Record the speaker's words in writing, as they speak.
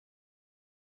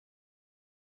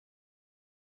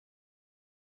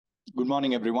Good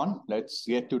morning, everyone. Let's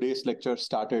get today's lecture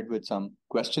started with some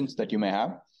questions that you may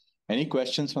have. Any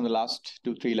questions from the last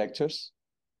 2-3 lectures?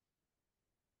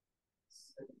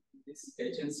 This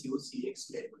HNCOC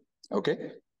experiment.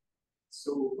 Okay.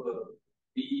 So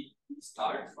we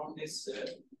start from this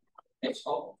H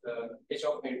of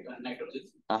nitrogen.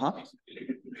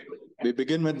 Related to nitrogen. We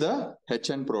begin with the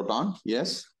HN proton.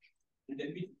 Yes. And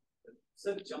then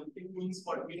so jumping means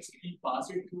what? Means we pass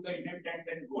it through the inert and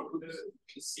then go to the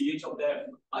CH of the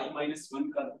I-1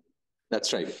 carbon.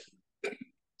 That's right.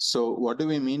 So what do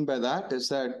we mean by that is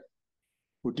that,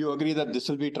 would you agree that this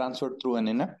will be transferred through an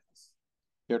inert?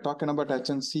 You're talking about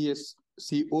HNCOCA.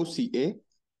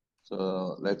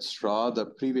 So let's draw the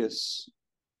previous.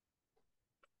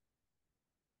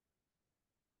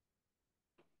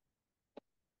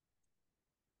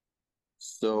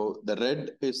 So the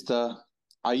red is the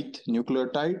ith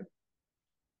nucleotide.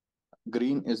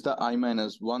 Green is the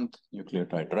I-1th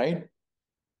nucleotide, right?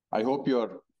 I hope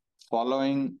you're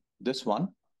following this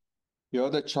one. You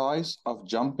have the choice of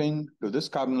jumping to this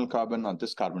carbonyl carbon or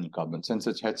this carbonyl carbon, since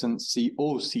it's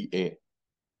HNCOCA,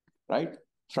 right?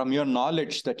 From your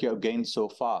knowledge that you have gained so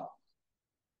far,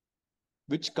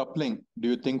 which coupling do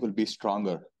you think will be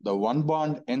stronger? The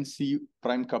 1-bond NC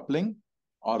prime coupling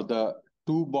or the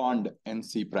 2-bond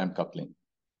NC prime coupling?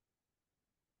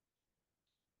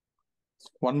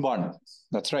 1 bond.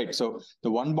 That's right. So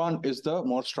the 1 bond is the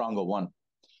more stronger one.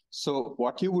 So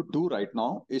what you would do right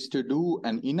now is to do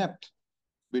an inept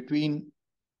between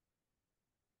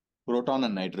proton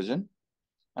and nitrogen.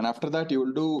 And after that, you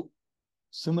will do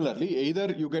similarly.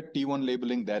 Either you get T1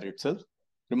 labeling there itself.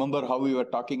 Remember how we were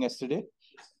talking yesterday?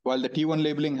 While the T1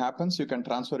 labeling happens, you can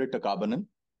transfer it to carbonyl.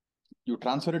 You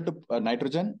transfer it to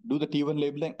nitrogen, do the T1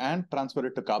 labeling, and transfer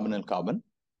it to carbonyl carbon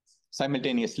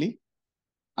simultaneously.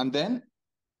 And then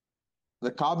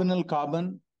the carbonyl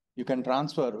carbon, you can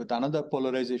transfer with another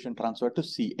polarization transfer to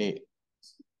Ca.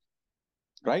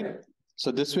 Right?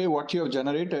 So this way, what you have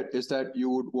generated is that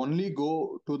you would only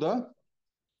go to the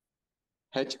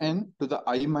Hn to the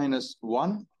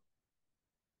I-1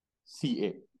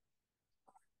 Ca.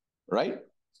 Right?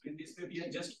 So in this way, we are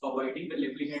just avoiding the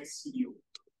labeling at CO.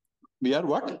 We are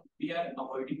what? We are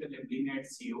avoiding the labeling at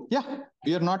CO. Yeah,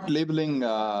 we are not labeling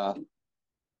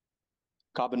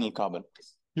carbonyl carbon.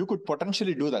 You could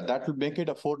potentially do that. That will make it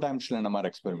a 4-dimensional NMR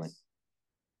experiment.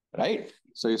 Right?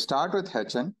 So you start with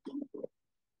Hn,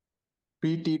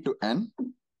 PT to N,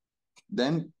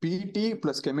 then PT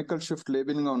plus chemical shift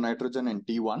labeling of nitrogen in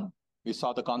T1. We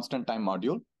saw the constant time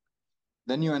module.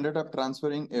 Then you ended up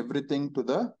transferring everything to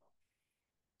the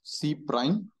C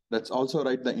prime. Let's also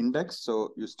write the index.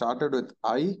 So you started with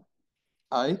I,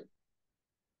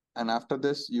 and after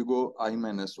this you go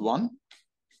I-1.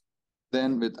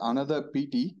 Then with another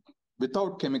PT,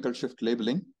 without chemical shift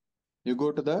labeling, you go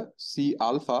to the C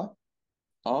alpha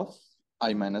of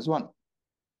I-1.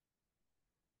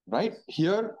 Right?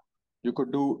 Here, you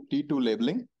could do T2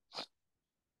 labeling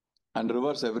and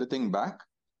reverse everything back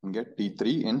and get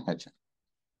T3 in Hn.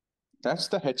 That's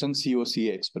the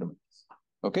HNCOCA experiment.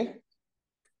 Okay?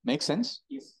 Makes sense?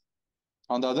 Yes.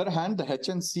 On the other hand, the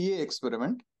HNCA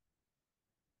experiment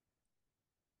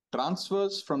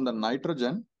transfers from the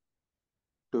nitrogen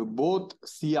to both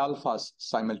C alphas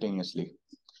simultaneously.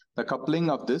 The coupling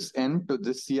of this N to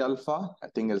this C alpha, I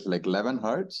think, is like 11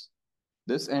 Hertz.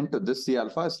 This N to this C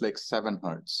alpha is like 7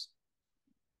 Hertz.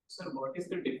 Sir, what is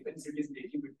the difference it is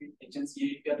making between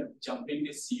HNCA if you are jumping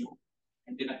this CO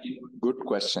and then again? Good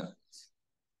question.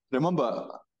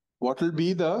 Remember, what will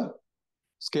be the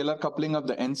scalar coupling of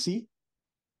the NC?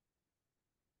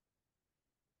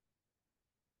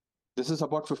 This is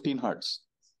about 15 Hertz.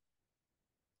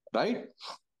 Right?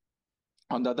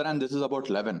 On the other hand, this is about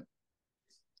 11.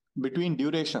 Between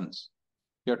durations,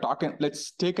 you're talking,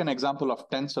 let's take an example of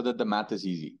 10 so that the math is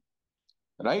easy.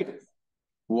 Right?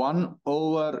 1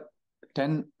 over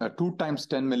 10, 2 times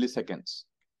 10 milliseconds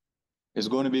is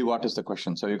going to be, what is the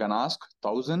question? So you can ask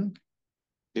 1000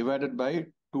 divided by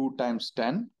 2 times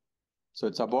 10. So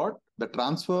it's about, the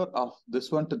transfer of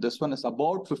this one to this one is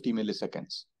about 50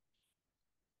 milliseconds.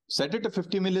 Set it to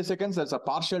 50 milliseconds, that's a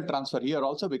partial transfer here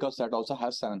also, because that also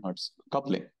has 7 Hertz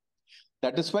coupling.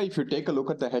 That is why if you take a look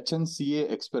at the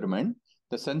HNCA experiment,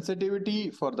 the sensitivity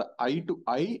for the I to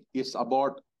I is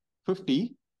about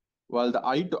 50, while the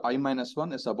I to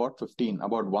I-1 is about 15,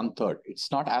 about 1/3. It's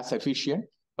not as efficient,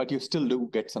 but you still do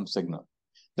get some signal.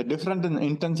 The difference in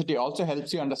intensity also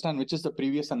helps you understand which is the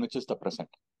previous and which is the present.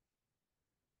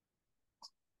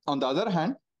 On the other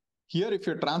hand, here if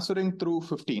you're transferring through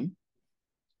 15,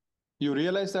 you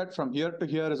realize that from here to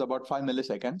here is about 5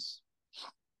 milliseconds.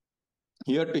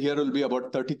 Here to here will be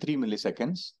about 33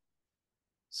 milliseconds.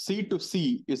 C to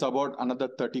C is about another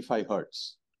 35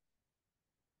 hertz.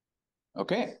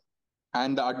 Okay.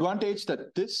 And the advantage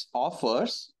that this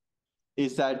offers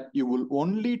is that you will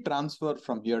only transfer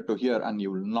from here to here and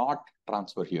you will not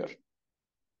transfer here.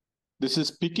 This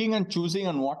is picking and choosing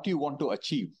on what you want to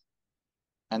achieve.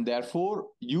 And therefore,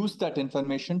 use that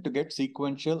information to get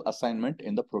sequential assignment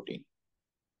in the protein.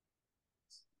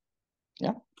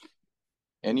 Yeah.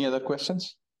 Any other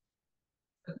questions?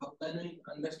 How can I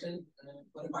understand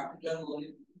for a particular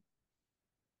molecule?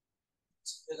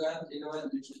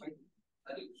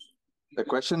 The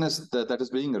question is that is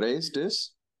being raised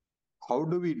is, how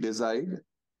do we decide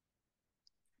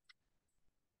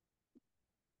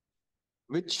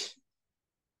which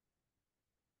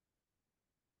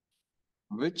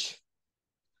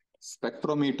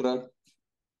spectrometer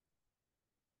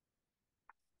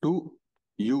to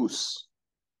use?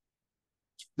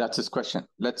 That's his question.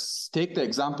 Let's take the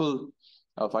example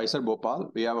of ICER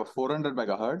Bhopal. We have a 400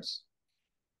 megahertz,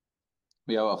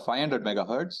 we have a 500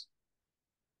 megahertz,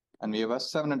 and we have a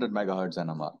 700 megahertz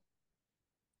NMR.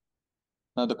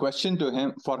 Now the question to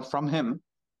him from him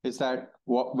is that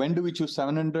when do we choose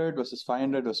 700 versus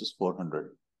 500 versus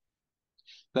 400?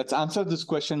 Let's answer this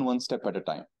question one step at a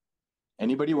time.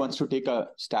 Anybody wants to take a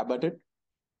stab at it?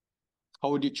 How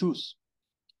would you choose?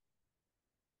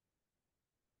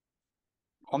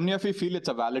 How many of you feel it's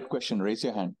a valid question? Raise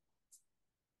your hand.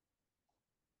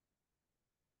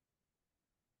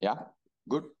 Yeah,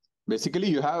 good. Basically,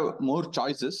 you have more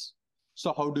choices.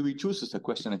 So how do we choose is the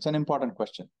question. It's an important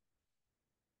question.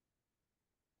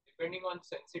 Depending on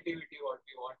sensitivity, what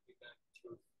we want, we can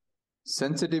choose.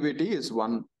 Sensitivity is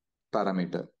one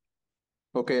parameter.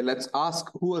 Okay, let's ask,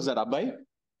 who was that, Abhay?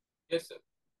 Yes, sir.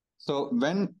 So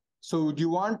do you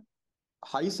want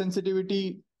high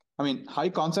sensitivity, high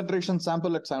concentration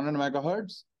sample at 700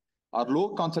 megahertz or low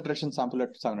concentration sample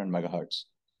at 700 megahertz?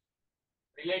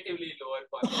 Relatively lower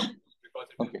concentration because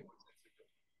it is more sensitive.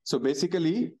 So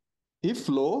basically, if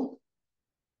low,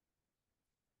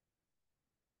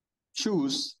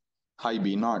 choose high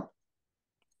B naught.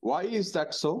 Why is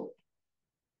that so?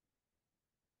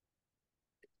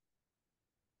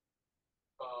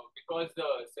 Because the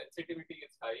sensitivity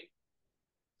is high.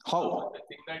 How?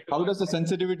 How does the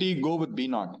sensitivity go with B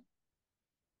naught?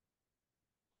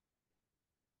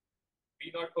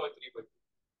 B naught power 3 by 2.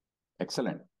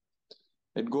 Excellent.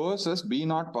 It goes as B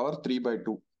naught power 3 by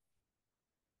 2.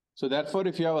 So therefore,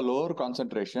 if you have a lower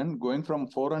concentration, going from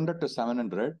 400 to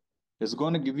 700 is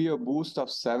going to give you a boost of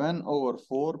 7 over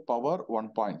 4 power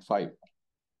 1.5.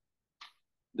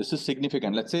 This is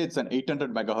significant. Let's say it's an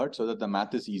 800 megahertz so that the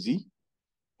math is easy.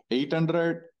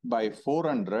 800 by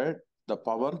 400, the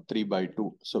power 3 by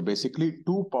 2. So basically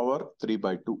 2 power 3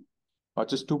 by 2.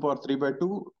 What is 2 power 3 by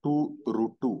 2? 2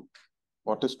 root 2.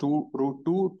 What is 2 root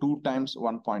 2? 2 times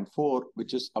 1.4,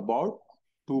 which is about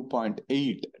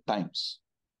 2.8 times.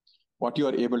 What you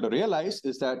are able to realize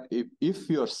is that if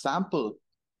your sample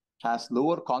has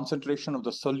lower concentration of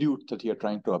the solute that you're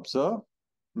trying to observe,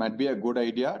 might be a good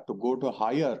idea to go to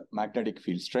higher magnetic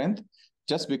field strength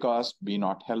just because B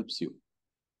naught helps you.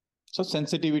 So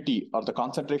sensitivity or the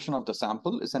concentration of the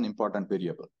sample is an important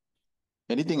variable.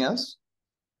 Anything else?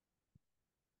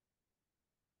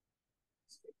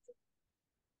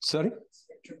 Sorry?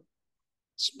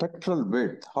 Spectral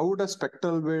width. How does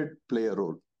spectral width play a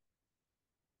role?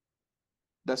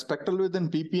 Does spectral width in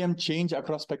ppm change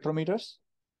across spectrometers?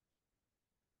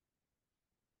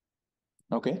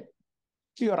 Okay.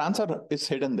 Your answer is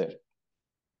hidden there.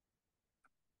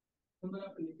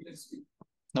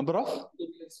 Number of?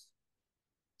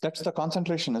 That's the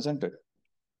concentration, isn't it?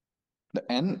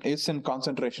 The N is in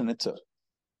concentration itself.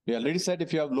 We already said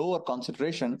if you have lower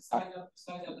concentration,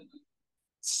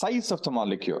 size of the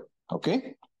molecule.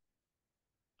 Okay.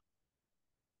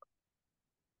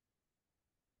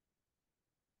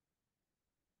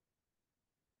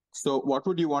 So what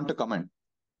would you want to comment?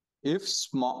 If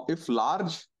small, if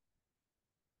large,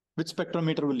 which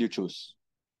spectrometer will you choose?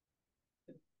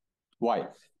 Why?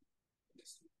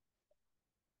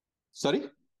 Sorry?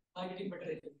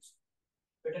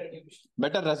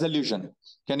 Better resolution.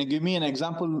 Can you give me an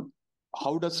example?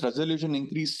 How does resolution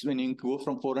increase when you go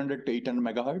from 400 to 800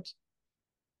 megahertz?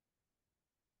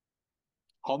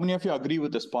 How many of you agree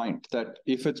with this point that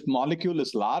if its molecule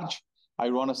is large,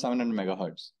 I want a 700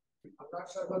 megahertz? I'm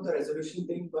not sure about the resolution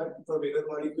thing, but for bigger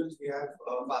molecules, we have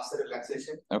faster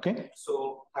relaxation. Okay.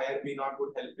 So higher B naught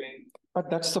would help in. But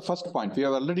that's the first point. We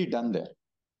have already done there.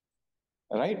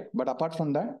 Right? But apart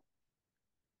from that,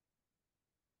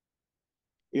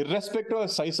 irrespective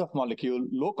of size of molecule,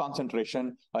 low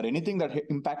concentration, or anything that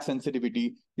impacts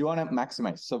sensitivity, you want to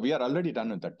maximize. So we are already done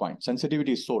with that point.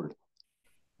 Sensitivity is sold.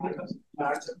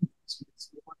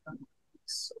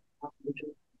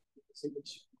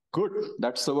 Good.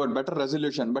 That's the word, better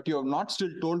resolution. But you have not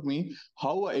still told me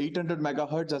how 800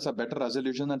 megahertz has a better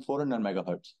resolution than 400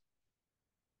 megahertz.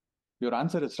 Your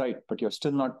answer is right, but you're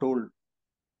still not told.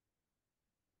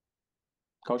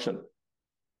 Kaushal.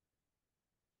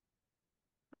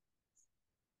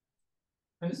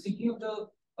 I was thinking of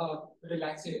the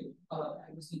relaxation. I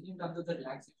was thinking in terms of the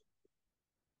relaxation.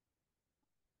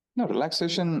 No,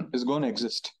 relaxation is going to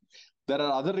exist. There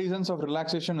are other reasons of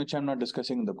relaxation which I'm not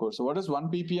discussing in the course. So what is 1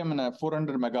 ppm in a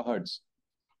 400 megahertz?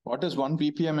 What is 1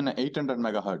 ppm in a 800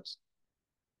 megahertz?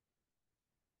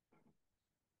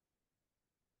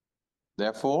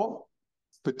 Therefore,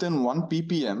 within 1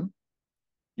 ppm,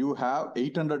 you have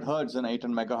 800 hertz in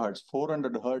 800 megahertz,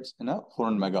 400 hertz in a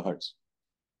 400 megahertz.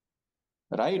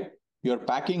 Right? You're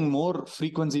packing more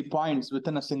frequency points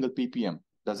within a single ppm.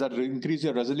 Does that increase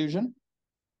your resolution?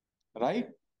 Right?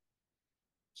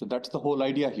 So that's the whole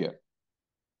idea here.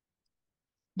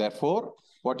 Therefore,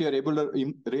 what you're able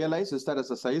to realize is that as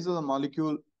the size of the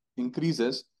molecule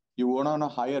increases, you want on a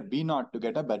higher B naught to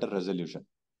get a better resolution.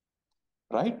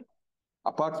 Right?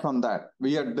 Apart from that,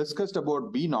 we had discussed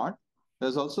about B naught.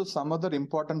 There's also some other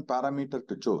important parameter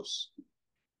to choose.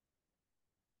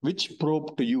 Which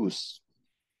probe to use?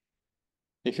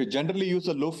 If you generally use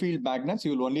a low field magnets,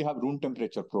 you will only have room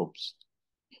temperature probes.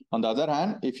 On the other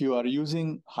hand, if you are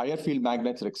using higher field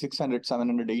magnets like 600,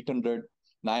 700, 800,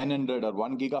 900 or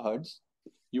 1 gigahertz,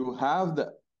 you have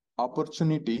the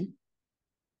opportunity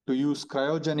to use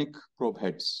cryogenic probe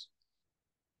heads.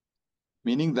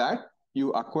 Meaning that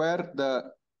you acquire the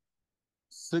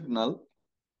signal,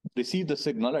 receive the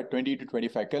signal at 20 to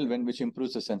 25 Kelvin, which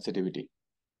improves the sensitivity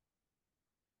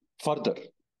further.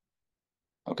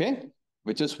 Okay?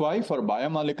 Which is why for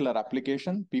biomolecular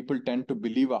application, people tend to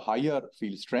believe a higher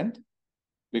field strength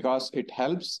because it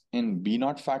helps in B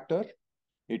naught factor.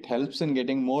 It helps in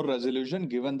getting more resolution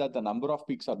given that the number of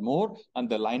peaks are more and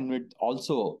the line width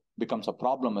also becomes a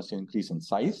problem as you increase in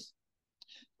size.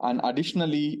 And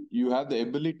additionally, you have the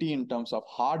ability in terms of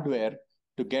hardware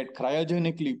to get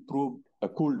cryogenically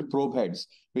cooled probe heads,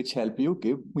 which help you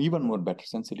give even more better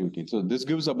sensitivity. So this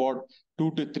gives about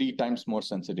 2 to 3 times more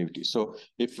sensitivity. So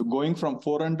if going from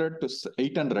 400 to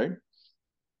 800,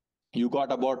 you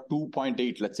got about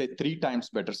 2.8, let's say 3 times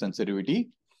better sensitivity.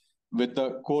 With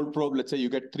the cold probe, let's say you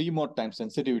get 3 more times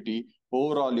sensitivity.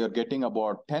 Overall, you're getting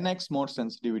about 10x more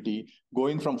sensitivity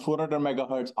going from 400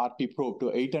 megahertz RT probe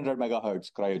to 800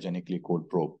 megahertz cryogenically cooled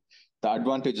probe. The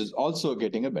advantage is also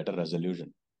getting a better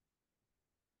resolution.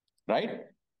 Right?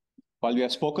 While we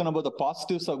have spoken about the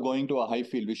positives of going to a high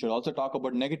field, we should also talk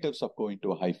about negatives of going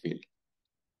to a high field.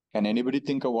 Can anybody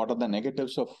think of what are the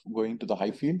negatives of going to the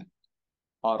high field?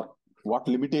 Or what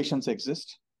limitations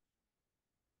exist?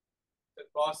 The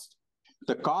cost.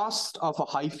 The cost of a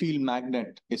high field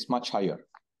magnet is much higher.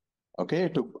 Okay,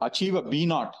 to achieve a B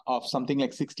naught of something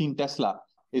like 16 Tesla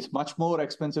is much more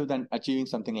expensive than achieving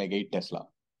something like 8 Tesla.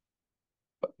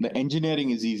 The engineering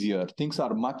is easier. Things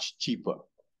are much cheaper.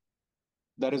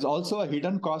 There is also a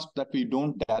hidden cost that we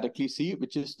don't directly see,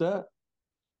 which is the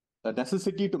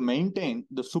necessity to maintain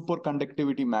the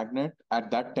superconductivity magnet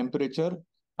at that temperature.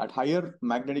 At higher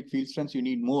magnetic field strengths, you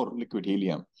need more liquid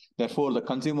helium. Therefore, the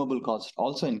consumable cost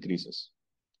also increases.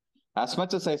 As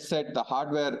much as I said, the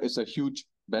hardware is a huge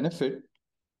benefit.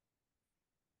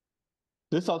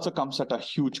 This also comes at a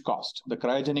huge cost. The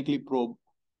cryogenically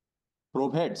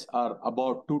probe heads are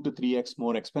about 2 to 3x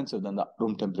more expensive than the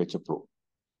room temperature probe.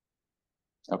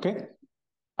 Okay.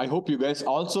 I hope you guys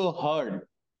also heard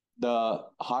the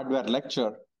hardware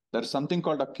lecture. There's something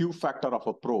called a Q factor of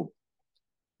a probe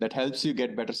that helps you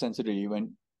get better sensitivity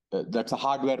when that's a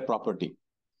hardware property.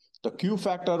 The Q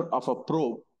factor of a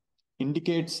probe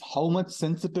indicates how much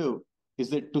sensitive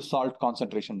is it to salt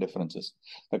concentration differences.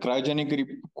 The cryogenically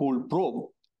cooled probe,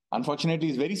 unfortunately,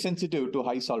 is very sensitive to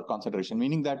high salt concentration,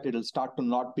 meaning that it will start to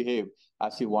not behave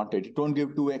as you want it. It won't give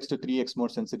 2x to 3x more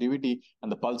sensitivity,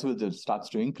 and the pulse width starts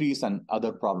to increase and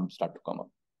other problems start to come up.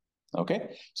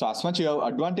 Okay, so as much you have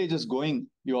advantages going,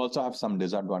 you also have some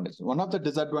disadvantages. One of the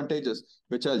disadvantages,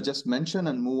 which I'll just mention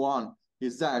and move on,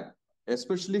 is that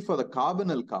especially for the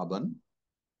carbonyl carbon,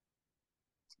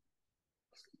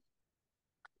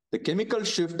 the chemical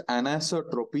shift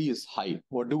anisotropy is high.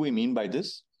 What do we mean by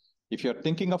this? If you're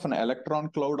thinking of an electron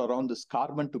cloud around this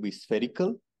carbon to be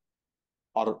spherical,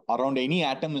 or around any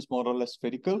atom is more or less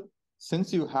spherical,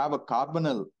 since you have a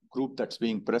carbonyl group that's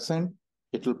being present,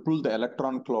 it will pull the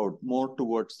electron cloud more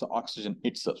towards the oxygen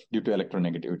itself due to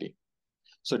electronegativity.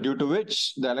 So due to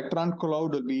which the electron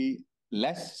cloud will be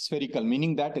less spherical,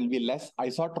 meaning that it will be less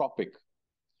isotropic.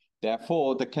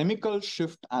 Therefore, the chemical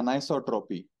shift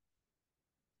anisotropy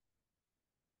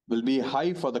will be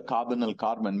high for the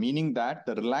carbonyl-carbon, meaning that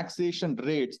the relaxation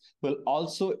rates will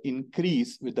also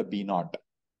increase with the B naught.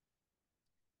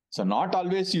 So not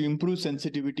always you improve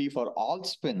sensitivity for all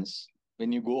spins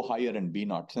when you go higher in B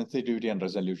naught, sensitivity and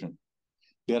resolution.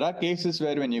 There are cases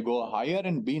where when you go higher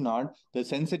in B naught, the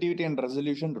sensitivity and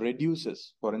resolution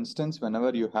reduces. For instance,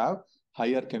 whenever you have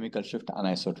higher chemical shift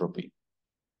anisotropy.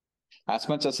 As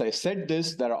much as I said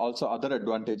this, there are also other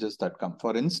advantages that come.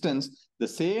 For instance, the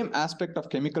same aspect of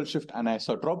chemical shift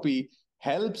anisotropy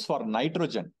helps for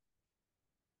nitrogen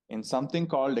in something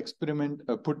called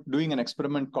doing an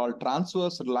experiment called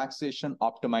transverse relaxation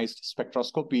optimized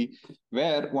spectroscopy,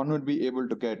 where one would be able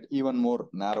to get even more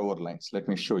narrower lines. Let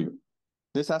me show you.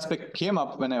 This aspect came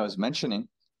up when I was mentioning,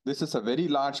 this is a very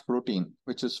large protein,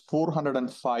 which is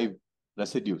 405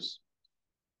 residues.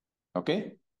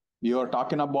 Okay. You are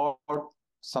talking about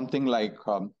something like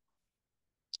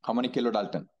how many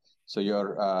kilodalton? So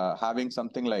you're having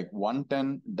something like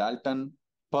 110 dalton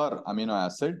per amino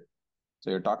acid. So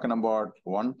you're talking about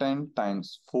 110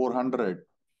 times 400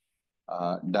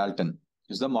 dalton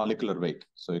is the molecular weight.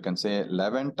 So you can say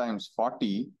 11 times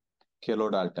 40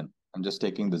 kilodalton. I'm just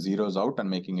taking the zeros out and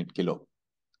making it kilo,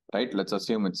 right? Let's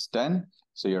assume it's 10.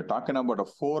 So you're talking about a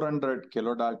 400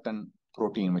 kilodalton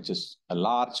protein, which is a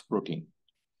large protein.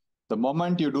 The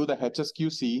moment you do the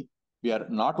HSQC, we are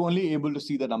not only able to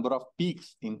see the number of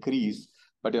peaks increase,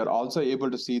 but you're also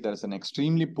able to see there's an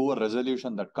extremely poor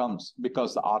resolution that comes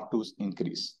because the R2s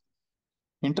increase.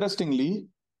 Interestingly,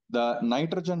 the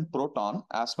nitrogen proton,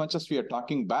 as much as we are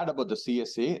talking bad about the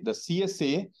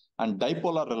CSA and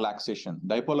dipolar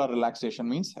relaxation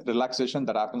means relaxation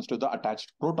that happens to the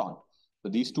attached proton. So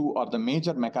these two are the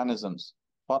major mechanisms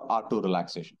for R2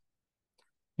 relaxation.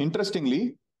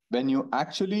 Interestingly, when you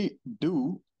actually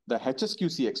do the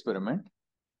HSQC experiment,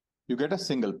 you get a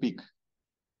single peak.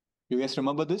 You guys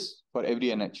remember this for every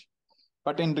NH.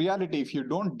 But in reality, if you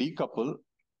don't decouple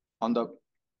on the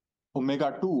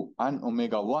omega-2 and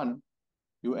omega-1,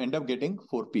 you end up getting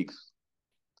 4 peaks.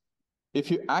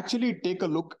 If you actually take a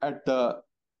look at the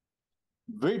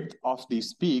width of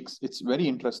these peaks, it's very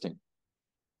interesting.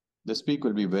 This peak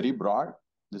will be very broad.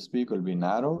 This peak will be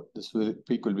narrow. This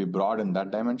peak will be broad in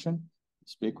that dimension.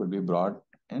 This peak will be broad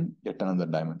in yet another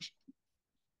dimension.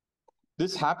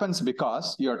 This happens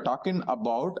because you're talking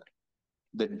about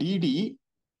the DD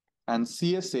and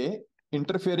CSA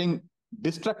interfering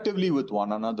destructively with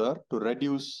one another to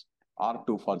reduce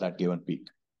R2 for that given peak.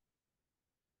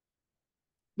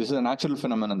 This is a natural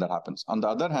phenomenon that happens. On the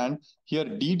other hand, here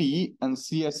DD and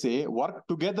CSA work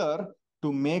together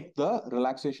to make the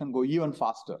relaxation go even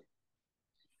faster.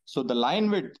 So the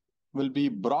line width will be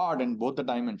broad in both the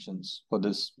dimensions for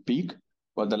this peak,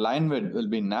 but the line width will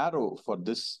be narrow for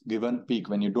this given peak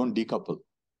when you don't decouple.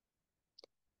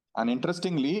 And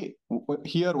interestingly,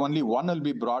 here only one will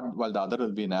be broad while the other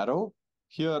will be narrow.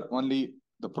 Here only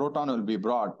the proton will be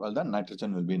broad while the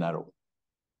nitrogen will be narrow.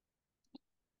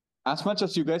 As much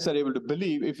as you guys are able to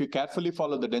believe, if you carefully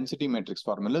follow the density matrix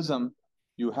formalism,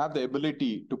 you have the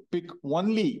ability to pick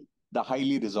only the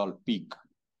highly resolved peak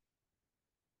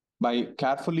by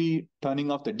carefully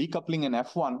turning off the decoupling in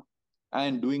F1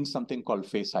 and doing something called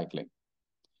phase cycling.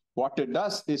 What it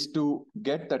does is to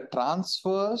get the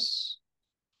transverse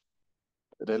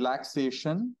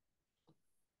relaxation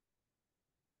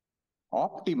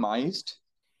optimized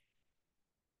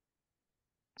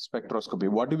spectroscopy.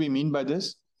 What do we mean by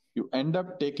this? You end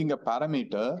up taking a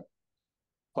parameter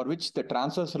for which the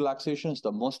transverse relaxation is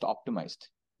the most optimized.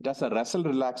 It has a Russell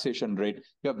relaxation rate.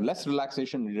 You have less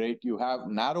relaxation rate, you have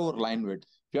narrower line width.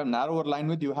 If you have narrower line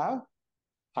width, you have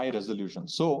high resolution.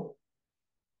 So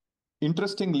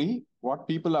interestingly, what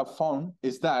people have found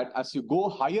is that as you go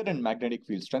higher in magnetic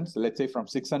field strength, let's say from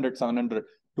 600, 700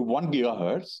 to 1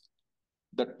 gigahertz,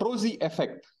 the Troisi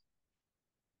effect,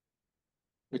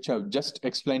 which I've just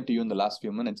explained to you in the last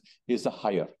few minutes, is the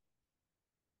higher.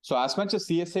 So as much as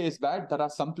CSA is bad, there are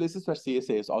some places where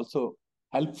CSA is also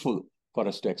helpful for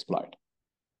us to exploit.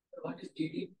 What is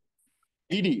DD?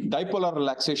 DD, dipolar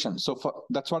relaxation. So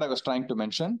that's what I was trying to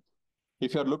mention.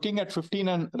 If you're looking at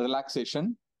 15N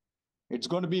relaxation, it's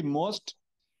going to be most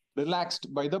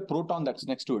relaxed by the proton that's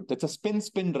next to it. That's a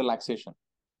spin-spin relaxation,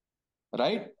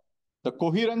 right? The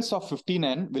coherence of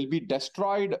 15N will be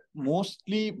destroyed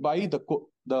mostly by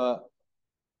the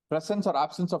presence or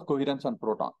absence of coherence on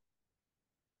proton,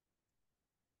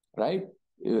 right?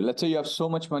 Let's say you have so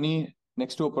much money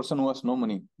next to a person who has no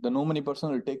money. The no money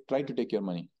person will try to take your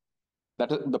money.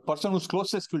 That is, the person who's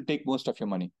closest will take most of your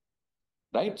money,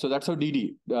 right? So that's how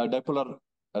DD, dipolar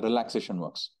relaxation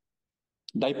works.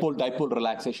 Dipole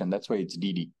relaxation. That's why it's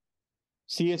DD.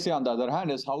 CSA, on the other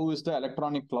hand, is how is the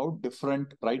electronic cloud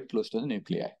different right close to the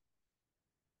nuclei.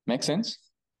 Make sense?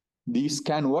 These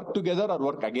can work together or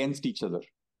work against each other.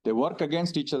 They work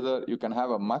against each other, you can have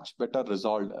a much better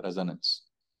resolved resonance.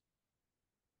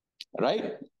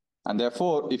 Right? And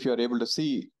therefore, if you're able to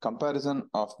see comparison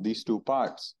of these two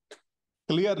parts,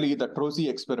 clearly the Trosi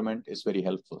experiment is very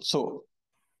helpful. So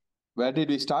where did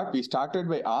we start? We started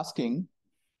by asking,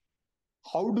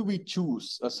 how do we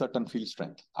choose a certain field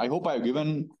strength? I hope I've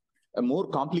given a more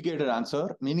complicated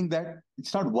answer, meaning that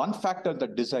it's not one factor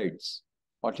that decides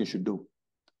what you should do.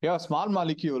 You have a small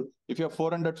molecule, if you have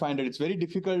 400, 500, it's very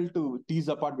difficult to tease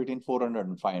apart between 400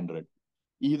 and 500.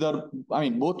 Either, I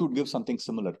mean, both would give something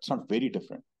similar. It's not very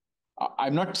different.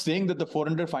 I'm not saying that the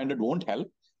 400, 500 won't help.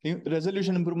 The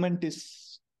resolution improvement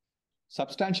is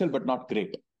substantial, but not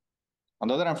great. On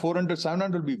the other hand, 400,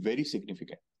 700 will be very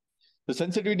significant. The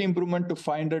sensitivity improvement to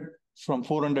 500 from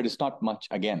 400 is not much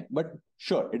again, but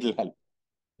sure, it'll help.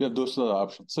 You have those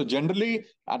options. So generally,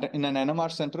 in an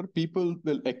NMR center, people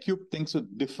will equip things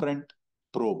with different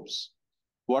probes.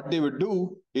 What they would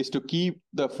do is to keep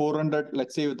the 400,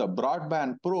 let's say, with a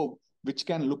broadband probe, which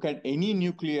can look at any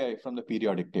nuclei from the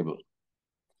periodic table.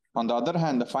 On the other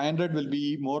hand, the 500 will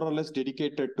be more or less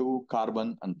dedicated to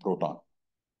carbon and proton,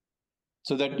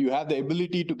 so that you have the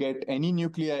ability to get any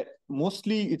nuclei.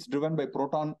 Mostly it's driven by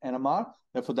proton NMR.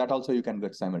 Therefore, that also you can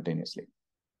get simultaneously.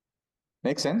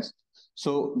 Make sense?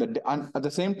 So at the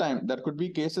same time, there could be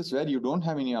cases where you don't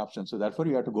have any options. So therefore,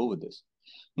 you have to go with this.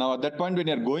 Now, at that point, when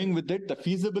you're going with it, the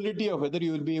feasibility of whether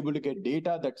you will be able to get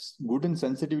data that's good in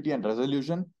sensitivity and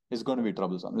resolution is going to be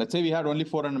troublesome. Let's say we had only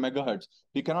 400 megahertz.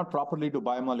 We cannot properly do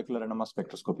biomolecular NMR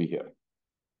spectroscopy here.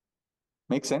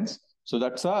 Make sense? So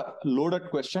that's a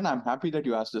loaded question. I'm happy that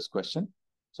you asked this question.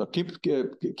 So keep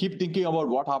thinking about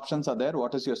what options are there,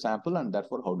 what is your sample, and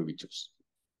therefore, how do we choose?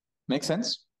 Make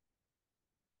sense?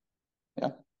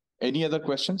 Yeah. Any other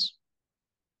questions?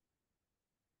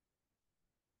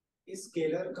 Is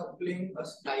scalar coupling a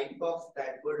type of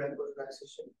dipole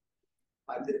relaxation?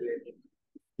 Are they related?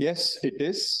 Yes, it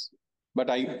is. But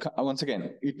once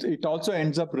again, it also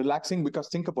ends up relaxing, because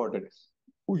think about it.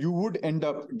 You would end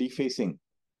up defacing,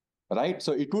 right?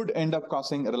 So it would end up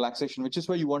causing a relaxation, which is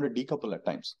why you want to decouple at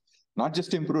times. Not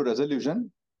just to improve resolution.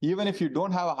 Even if you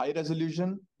don't have a high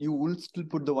resolution, you will still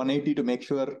put the 180 to make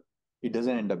sure it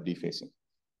doesn't end up defacing.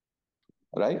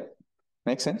 Right?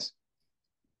 Make sense?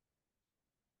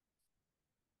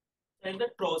 In the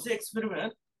TROSI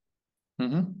experiment,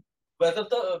 whether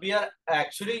we are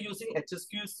actually using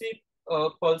HSQC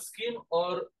pulse scheme,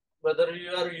 or whether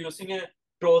you are using a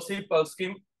TROSI pulse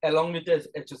scheme along with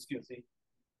HSQC.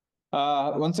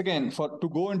 Once again, to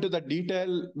go into the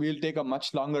detail, we'll take a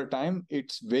much longer time.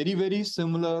 It's very, very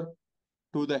similar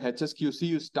to the HSQC.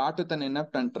 You start with an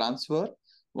inept and transfer.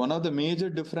 One of the major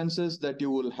differences that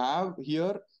you will have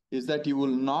here is that you will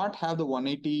not have the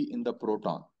 180 in the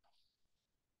proton.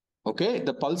 Okay,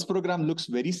 the pulse program looks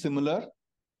very similar.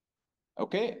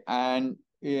 Okay, and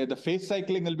the phase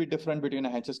cycling will be different between a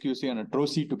HSQC and a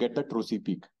TROSI to get the TROSI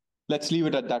peak. Let's leave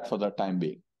it at that for the time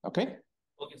being. Okay?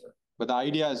 Okay, sir. But the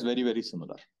idea is very, very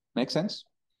similar. Make sense?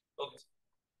 Okay, sir.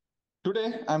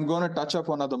 Today, I'm going to touch up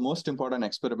one of the most important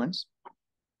experiments.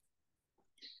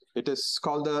 It is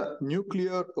called the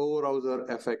nuclear overhauser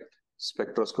effect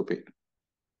spectroscopy.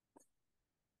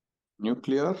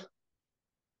 Nuclear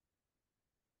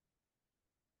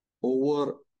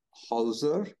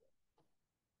overhauser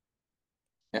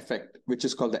effect, which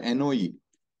is called the NOE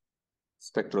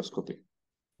spectroscopy.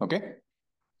 Okay?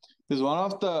 This is one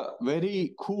of the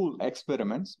very cool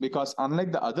experiments, because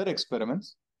unlike the other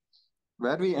experiments,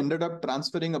 where we ended up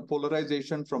transferring a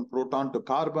polarization from proton to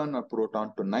carbon, or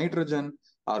proton to nitrogen,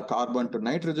 or carbon to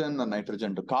nitrogen, or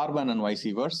nitrogen to carbon, and vice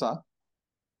versa,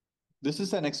 this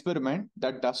is an experiment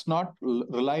that does not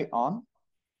rely on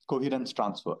coherence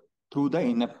transfer through the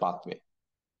inept pathway.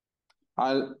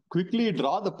 I'll quickly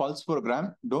draw the pulse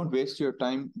program. Don't waste your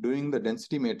time doing the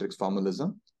density matrix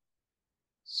formalism.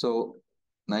 So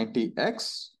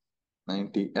 90x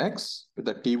with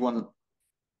the T1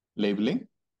 labeling.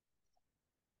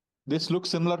 This looks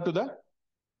similar to the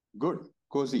good,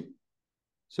 cozy.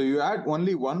 So you add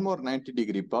only one more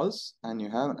 90-degree pulse, and you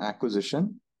have an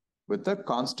acquisition with a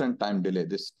constant time delay.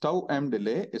 This tau m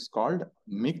delay is called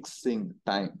mixing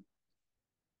time.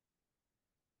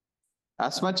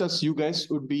 As much as you guys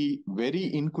would be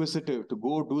very inquisitive to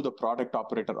go do the product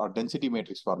operator or density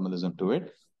matrix formalism to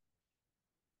it,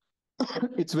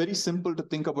 it's very simple to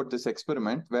think about this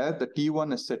experiment where the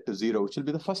T1 is set to 0, which will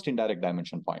be the first indirect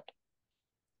dimension point.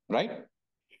 Right?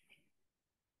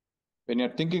 when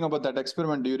you're thinking about that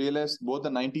experiment, do you realize both the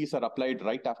 90s are applied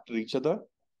right after each other?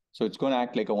 So it's going to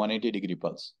act like a 180-degree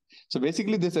pulse. So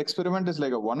basically, this experiment is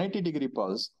like a 180-degree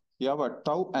pulse. You have a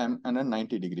tau m and a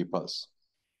 90-degree pulse.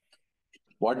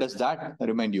 What does that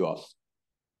remind you of?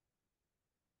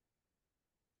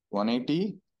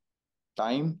 180,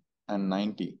 time, and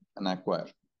 90, and acquire.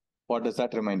 What does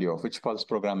that remind you of? Which pulse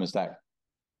program is that?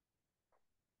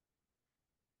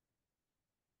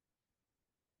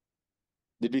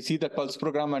 Did we see that pulse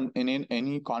program in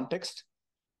any context?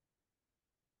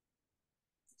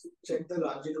 Check the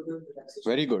longitudinal relaxation.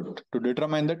 Very good. To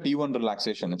determine the T1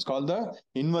 relaxation. It's called the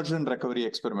inversion recovery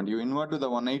experiment. You invert to the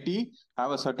 180, have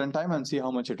a certain time and see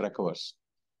how much it recovers.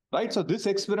 Right? So this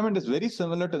experiment is very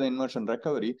similar to the inversion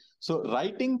recovery. So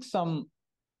writing some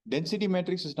density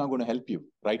matrix is not going to help you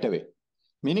right away.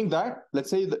 Meaning that,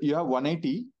 let's say that you have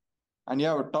 180 and you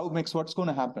have a tau mix, what's going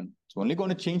to happen? It's only going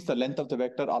to change the length of the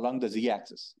vector along the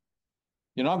z-axis.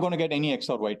 You're not going to get any x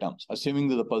or y terms, assuming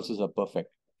that the pulses are perfect.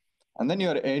 And then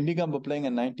you're ending up applying a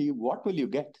 90, what will you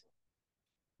get?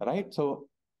 Right? So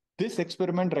this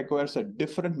experiment requires a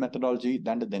different methodology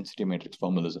than the density matrix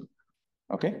formalism.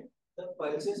 Okay? The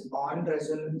pulse is on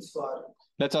resonance for...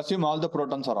 Let's assume all the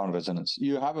protons are on resonance.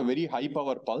 You have a very high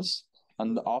power pulse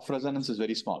and the off resonance is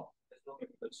very small. There's no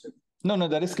chemical shift. No,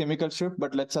 there is chemical shift,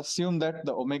 but let's assume that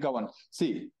the omega 1.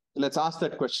 See, let's ask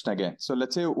that question again. So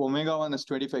let's say omega 1 is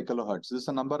 25 kilohertz. This is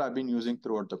a number I've been using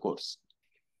throughout the course.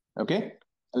 Okay?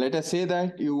 Let us say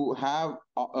that you have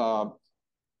a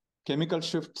chemical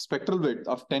shift spectral width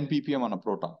of 10 ppm on a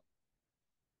proton.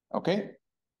 Okay?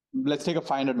 Let's take a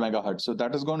 500 megahertz. So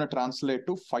that is going to translate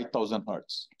to 5000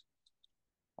 hertz.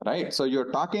 Right? So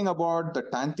you're talking about the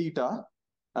tan theta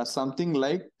as something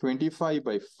like 25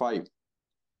 by 5,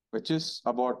 which is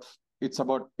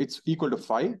it's equal to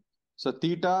 5. So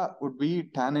theta would be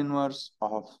tan inverse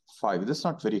of 5. This is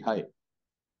not very high,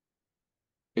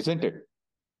 isn't it?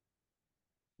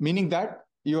 Meaning that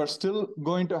you are still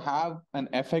going to have an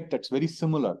effect that's very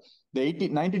similar. The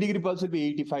 90-degree pulse will be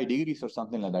 85 degrees or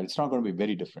something like that. It's not going to be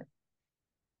very different.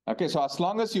 Okay, so as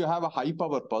long as you have a high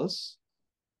power pulse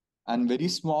and very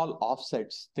small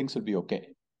offsets, things will be okay.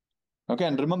 Okay,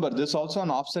 and remember, this is also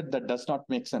an offset that does not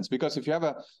make sense, because if you have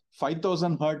a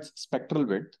 5000 hertz spectral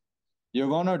width, you're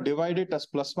going to divide it as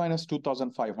plus minus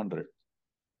 2500.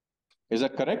 Is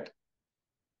that correct?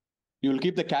 You'll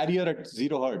keep the carrier at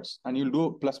 0 hertz and you'll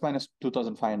do plus minus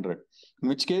 2500. In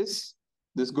which case,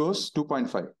 this goes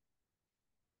 2.5.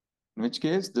 In which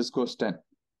case, this goes 10.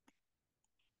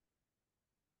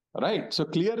 Right? So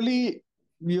clearly,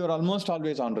 you're almost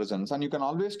always on resonance and you can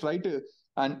always try to,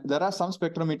 and there are some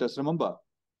spectrometers. Remember,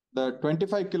 the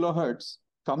 25 kilohertz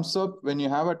comes up when you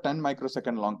have a 10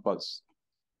 microsecond long pulse.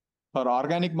 For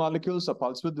organic molecules, the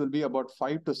pulse width will be about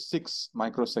 5 to 6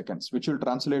 microseconds, which will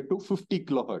translate to 50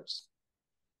 kilohertz.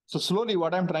 So slowly,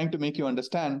 what I'm trying to make you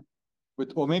understand,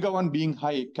 with omega 1 being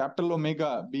high, capital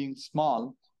omega being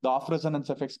small, the off-resonance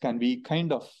effects can be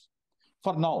kind of,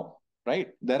 for now, right?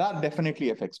 There are definitely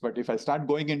effects, but if I start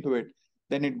going into it,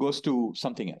 then it goes to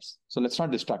something else. So let's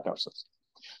not distract ourselves.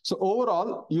 So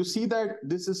overall, you see that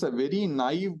this is a very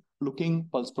naive-looking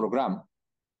pulse program.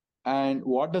 And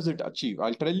what does it achieve?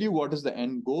 I'll tell you what is the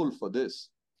end goal for this.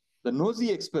 The NOESY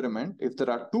experiment, if there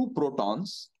are two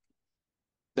protons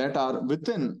that are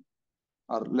within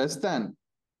or less than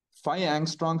 5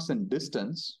 angstroms in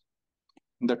distance,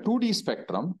 in the 2D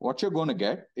spectrum, what you're going to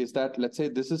get is that, let's say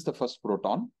this is the first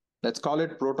proton. Let's call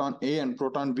it proton A and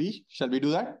proton B. Shall we do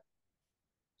that?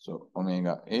 So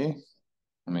omega A,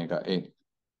 omega A.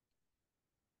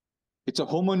 It's a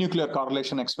homonuclear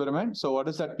correlation experiment. So what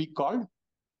is that peak called?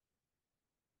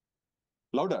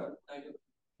 Louder.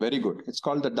 Very good. It's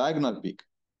called the diagonal peak.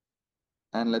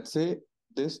 And let's say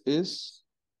this is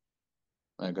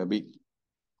omega B.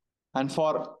 And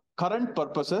for current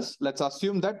purposes, let's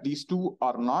assume that these two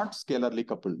are not scalarly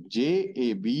coupled.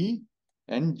 JAB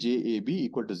and JAB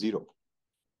equal to 0.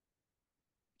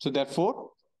 So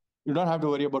therefore, you don't have to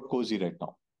worry about COSY right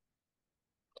now.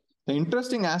 The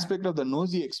interesting aspect of the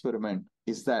NOESY experiment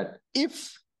is that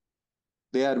if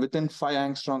they are within 5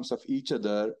 angstroms of each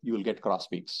other, you will get cross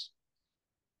peaks.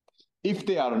 If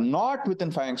they are not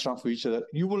within 5 angstroms of each other,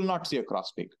 you will not see a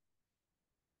cross peak.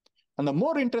 And the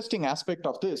more interesting aspect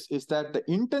of this is that the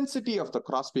intensity of the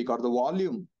cross peak or the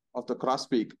volume of the cross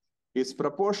peak is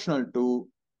proportional to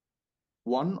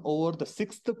 1 over the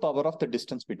 6th power of the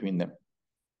distance between them.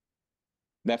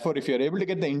 Therefore, if you're able to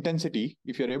get the intensity,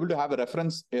 if you're able to have a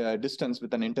reference distance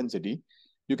with an intensity,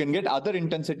 you can get other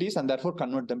intensities and therefore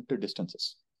convert them to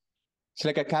distances. It's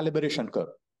like a calibration curve,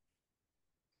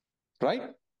 right?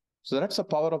 So that's the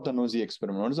power of the NOESY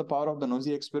experiment. What is the power of the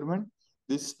NOESY experiment?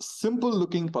 this simple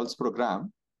looking pulse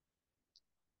program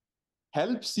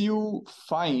helps you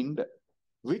find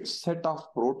which set of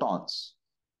protons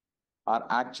are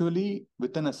actually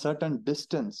within a certain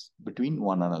distance between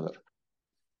one another.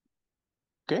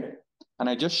 Okay? And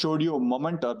I just showed you a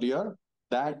moment earlier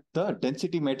that the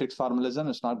density matrix formalism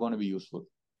is not going to be useful.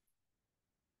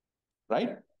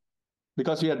 Right?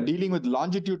 Because we are dealing with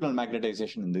longitudinal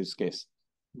magnetization in this case.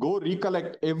 Go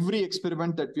recollect every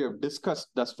experiment that we have discussed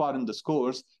thus far in this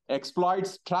course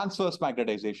exploits transverse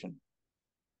magnetization.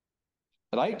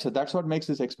 Right? So that's what makes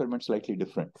this experiment slightly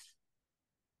different.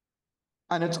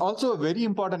 And it's also a very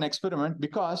important experiment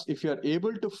because if you're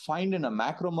able to find in a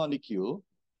macromolecule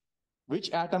which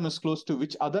atom is close to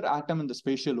which other atom in the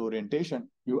spatial orientation,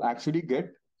 you actually get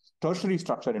tertiary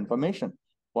structure information.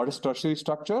 What is tertiary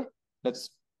structure? Let's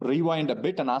rewind a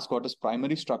bit and ask what is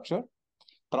primary structure.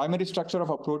 Primary structure of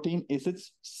a protein is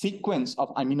its sequence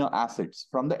of amino acids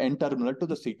from the N terminal to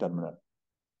the C terminal.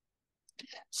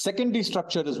 Secondary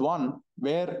structure is one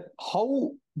where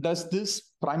how does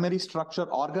this primary structure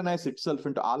organize itself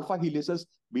into alpha helices,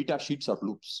 beta sheets, or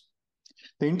loops?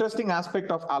 The interesting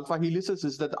aspect of alpha helices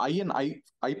is that I and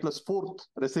I plus fourth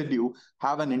residue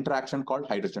have an interaction called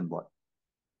hydrogen bond.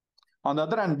 On the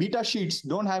other hand, beta sheets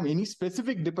don't have any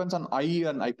specific dependence on I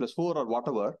and I plus 4 or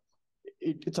whatever.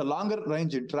 It's a longer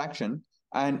range interaction,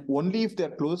 and only if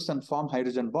they're close and form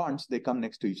hydrogen bonds, they come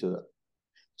next to each other.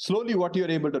 Slowly, what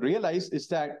you're able to realize is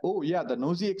that, oh yeah, the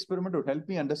NOSI experiment would help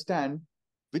me understand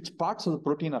which parts of the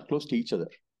protein are close to each other,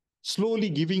 slowly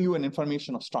giving you an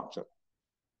information of structure.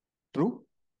 True?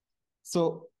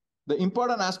 So the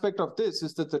important aspect of this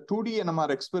is that the 2D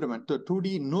NMR experiment, the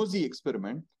 2D NOSI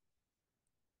experiment,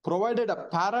 provided a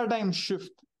paradigm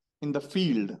shift in the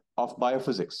field of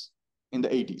biophysics in the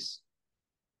 80s.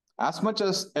 As much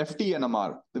as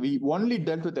FT-NMR, we only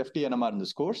dealt with FT-NMR in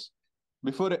this course.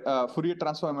 Before Fourier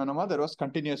transform NMR, there was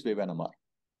continuous wave NMR.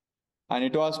 And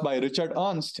it was by Richard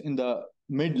Ernst in the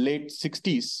mid-late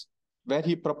 60s, where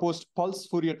he proposed pulse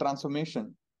Fourier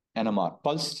transformation NMR.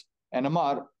 Pulse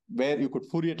NMR, where you could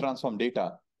Fourier transform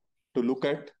data to look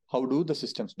at how do the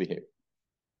systems behave.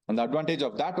 And the advantage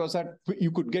of that was that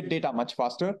you could get data much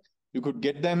faster. You could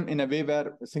get them in a way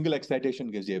where single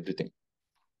excitation gives you everything.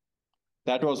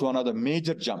 That was one of the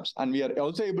major jumps. And we are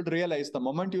also able to realize the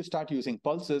moment you start using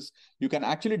pulses, you can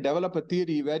actually develop a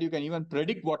theory where you can even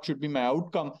predict what should be my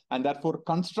outcome and therefore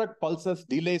construct pulses,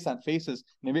 delays, and phases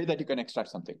in a way that you can extract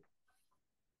something.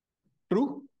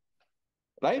 True?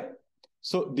 Right?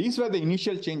 So these were the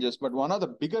initial changes, but one of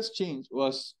the biggest change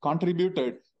was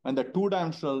contributed when the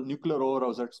two-dimensional nuclear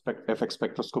overhauser effect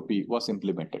spectroscopy was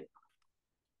implemented.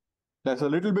 There's a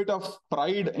little bit of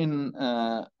pride in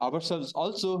ourselves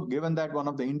also, given that one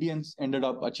of the Indians ended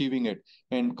up achieving it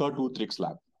in Kurt Wuthrig's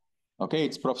lab. Okay,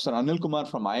 it's Professor Anil Kumar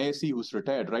from IISc who's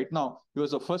retired right now. He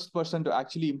was the first person to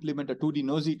actually implement a 2D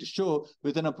NOSI to show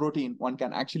within a protein one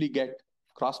can actually get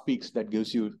cross peaks that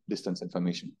gives you distance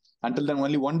information. Until then,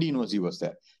 only 1D NOSI was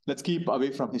there. Let's keep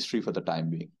away from history for the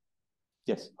time being.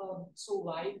 Yes? So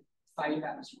why 5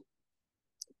 amps?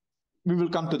 We will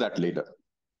come to that later.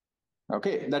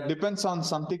 Okay, that depends on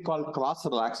something called cross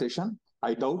relaxation.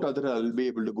 I doubt whether I'll be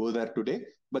able to go there today,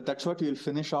 but that's what we'll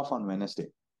finish off on Wednesday.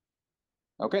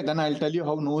 Okay, then I'll tell you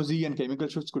how NOSI and chemical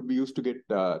shifts could be used to get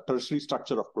tertiary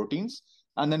structure of proteins.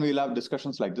 And then we'll have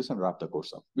discussions like this and wrap the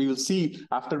course up. We will see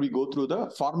after we go through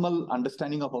the formal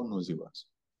understanding of how NOSI works.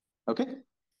 Okay?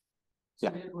 So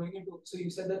yeah. We are going into, so you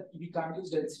said that we can't use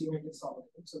density matrix formula.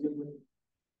 So we're going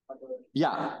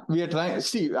yeah, we are trying.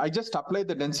 See, I just applied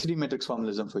the density matrix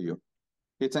formalism for you.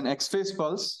 It's an X-phase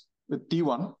pulse with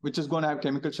T1, which is going to have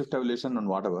chemical shift evolution and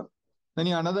whatever. Then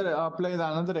you apply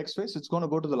another X-phase, it's going to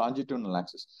go to the longitudinal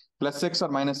axis. Plus X or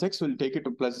minus X will take it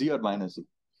to plus Z or minus Z.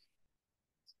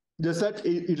 Just that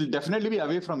it will definitely be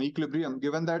away from equilibrium,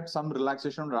 given that some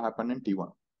relaxation will happen in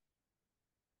T1.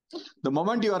 The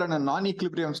moment you are in a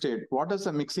non-equilibrium state, what does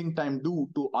the mixing time do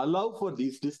to allow for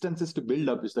these distances to build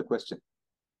up is the question.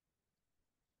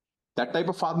 That type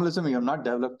of formalism we have not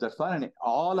developed thus far, and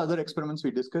all other experiments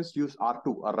we discussed use R2,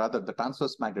 or rather the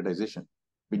transverse magnetization.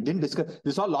 We didn't discuss,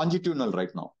 this is all longitudinal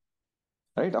right now.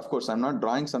 Right? Of course, I'm not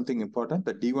drawing something important.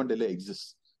 The D1 delay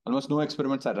exists. Almost no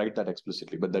experiments I write that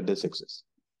explicitly, but that does exist.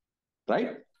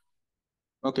 Right?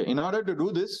 Okay, in order to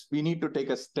do this, we need to take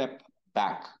a step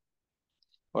back.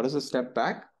 What is a step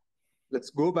back? Let's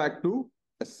go back to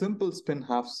a simple spin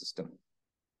half system.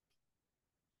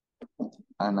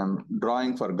 And I'm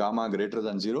drawing for gamma greater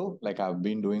than 0, like I've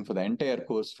been doing for the entire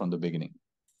course from the beginning,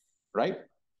 right?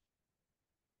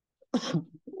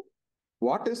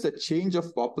 What is the change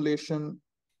of population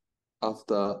of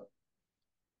the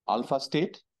alpha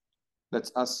state?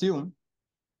 Let's assume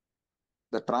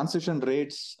the transition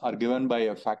rates are given by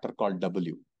a factor called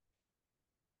W.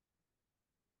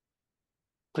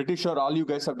 Pretty sure all you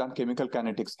guys have done chemical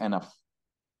kinetics enough.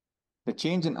 The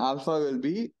change in alpha will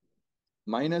be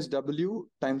minus W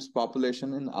times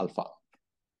population in alpha.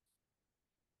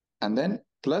 And then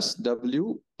plus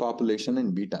W population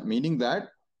in beta, meaning that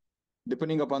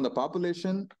depending upon the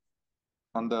population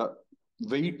and the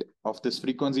weight of this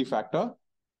frequency factor,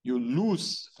 you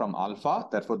lose from alpha,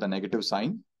 therefore the negative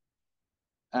sign.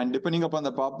 And depending upon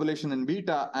the population in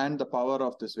beta and the power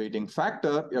of this weighting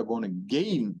factor, you're going to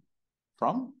gain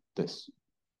from this,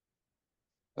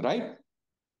 right?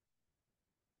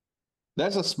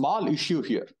 There's a small issue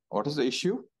here. What is the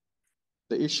issue?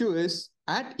 The issue is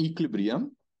at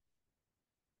equilibrium,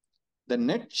 the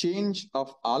net change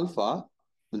of alpha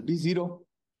will be 0.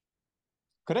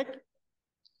 Correct?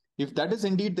 If that is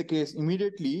indeed the case,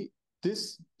 immediately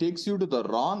this takes you to the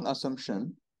wrong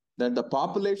assumption that the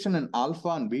population in alpha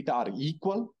and beta are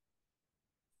equal.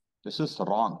 This is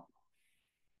wrong.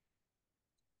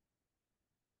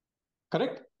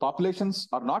 Correct? Populations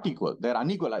are not equal. They're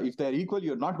unequal. If they're equal,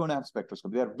 you're not going to have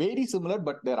spectroscopy. They're very similar,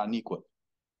 but they're unequal.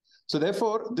 So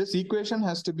therefore, this equation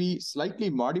has to be slightly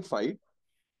modified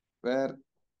where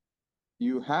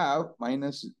you have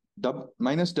minus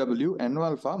W n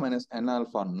alpha minus n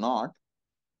alpha naught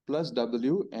plus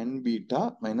W n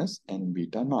beta minus n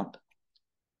beta naught.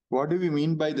 What do we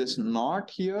mean by this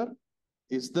naught here?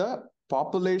 Is the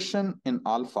population in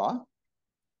alpha,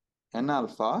 n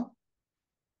alpha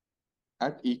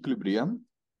at equilibrium,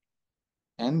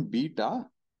 n beta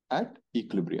at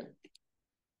equilibrium.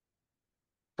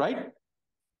 Right?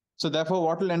 So therefore,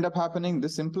 what will end up happening?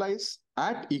 This implies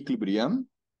at equilibrium,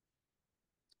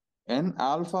 n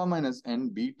alpha minus n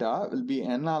beta will be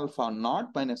n alpha naught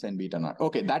minus n beta naught.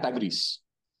 Okay, that agrees.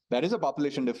 There is a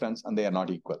population difference and they are not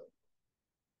equal.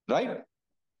 Right?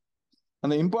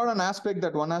 And the important aspect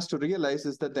that one has to realize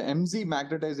is that the MZ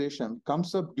magnetization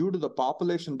comes up due to the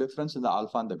population difference in the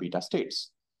alpha and the beta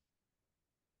states.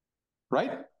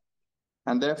 Right?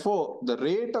 And therefore, the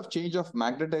rate of change of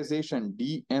magnetization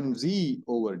dmz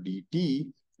over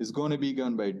dt is going to be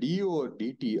given by d over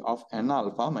dt of n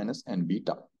alpha minus n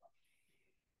beta.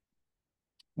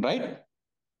 Right?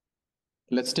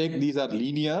 Let's take these are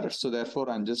linear. So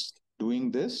therefore, I'm just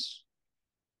doing this.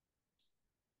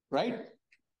 Right?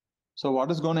 So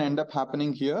what is going to end up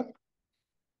happening here?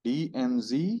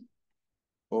 dmz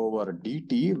over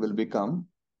dt will become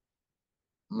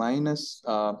minus,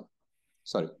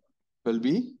 will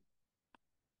be,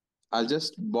 I'll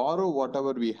just borrow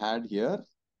whatever we had here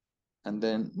and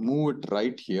then move it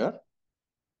right here.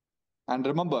 And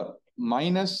remember,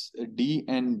 minus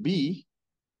dnb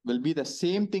will be the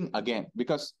same thing again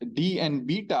because dn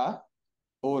beta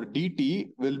over dt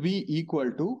will be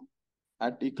equal to,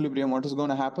 at equilibrium, what is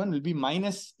going to happen will be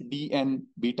minus dn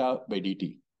beta by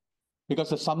dt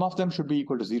because the sum of them should be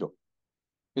equal to 0.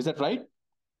 Is that right?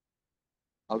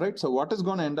 All right. So what is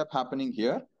going to end up happening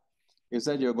here is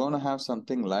that you're going to have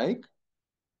something like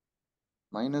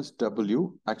minus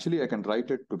w. Actually, I can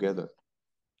write it together.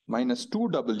 Minus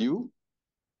 2w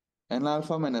n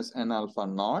alpha minus n alpha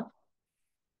naught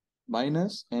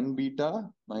minus n beta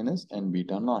minus n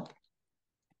beta naught.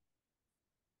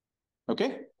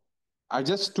 Okay. I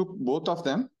just took both of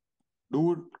them.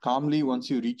 Do it calmly. Once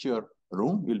you reach your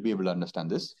room, you'll be able to understand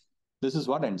this. This is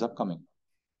what ends up coming.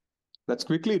 Let's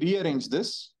quickly rearrange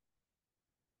this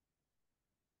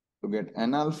to get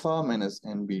n alpha minus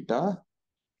n beta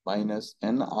minus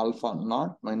n alpha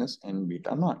naught minus n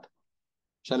beta naught.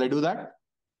 Shall I do that?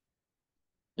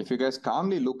 If you guys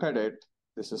calmly look at it,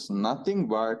 this is nothing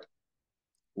but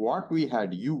what we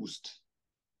had used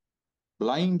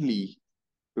blindly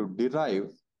to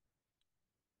derive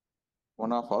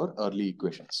one of our early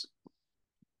equations.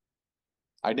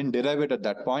 I didn't derive it at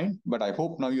that point, but I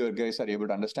hope now you guys are able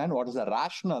to understand what is the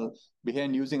rationale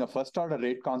behind using a first order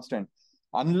rate constant.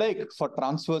 Unlike for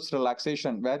transverse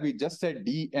relaxation, where we just said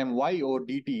dmy over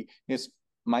dt is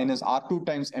minus R2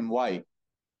 times my,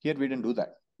 here we didn't do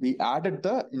that. We added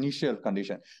the initial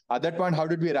condition. At that point, how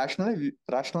did we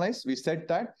rationalize? We said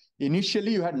that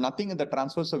initially you had nothing in the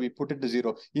transverse, so we put it to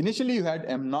 0. Initially you had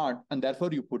m naught, and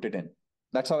therefore you put it in.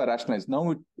 That's how I rationalized.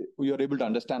 Now we are able to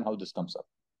understand how this comes up.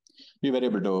 We were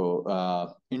able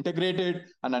to integrate it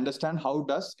and understand how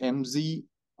does mz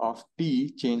of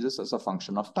t changes as a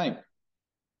function of time.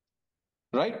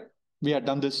 Right? We had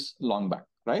done this long back,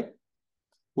 right?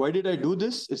 Why did I do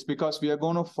this? It's because we are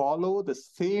going to follow the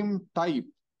same type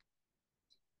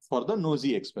for the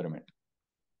NOESY experiment.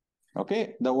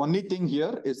 Okay, the only thing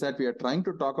here is that we are trying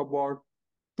to talk about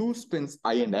two spins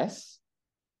I and S.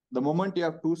 The moment you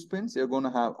have two spins, you're going to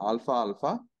have alpha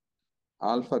alpha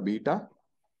alpha beta,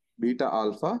 beta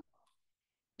alpha,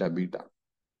 beta beta.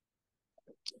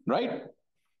 Right?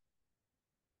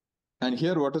 And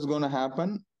here what is going to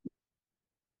happen?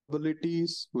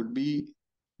 Probabilities would be,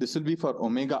 this will be for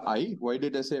omega I. Why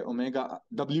did I say omega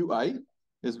Wi?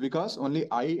 Is because only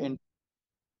I and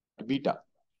beta.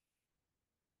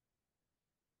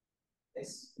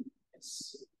 Yes.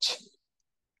 Yes.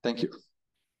 Thank you.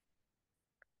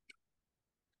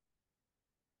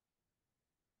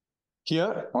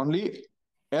 Here only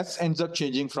S ends up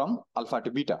changing from alpha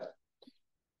to beta.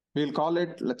 We'll call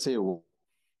it, let's say, here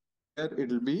it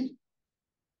will be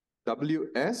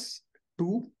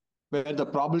WS2, where the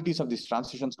probabilities of these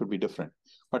transitions could be different.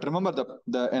 But remember,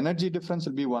 the energy difference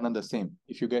will be one and the same,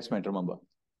 if you guys might remember,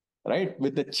 right?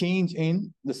 With the change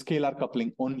in the scalar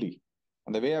coupling only.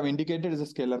 And the way I've indicated is the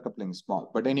scalar coupling is small.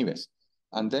 But anyways,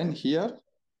 and then here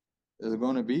is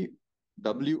going to be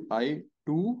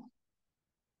WI2,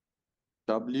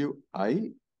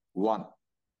 WI1.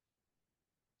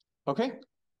 Okay?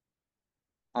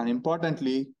 And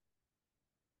importantly,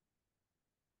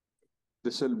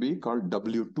 this will be called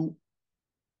W2.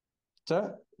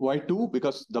 So Y2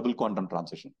 because double quantum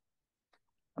transition.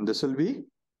 And this will be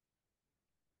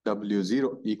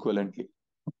W0 equivalently.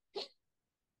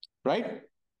 Right?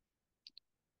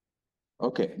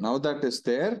 Okay, now that is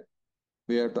there,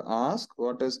 we have to ask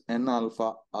what is N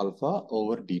alpha alpha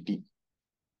over dt.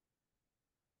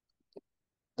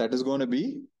 That is going to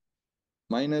be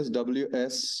minus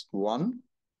WS1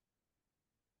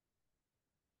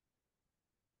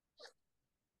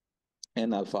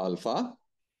 N alpha alpha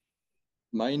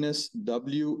minus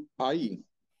WI1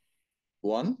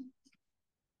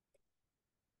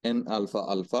 N alpha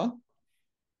alpha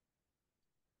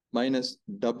minus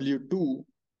W2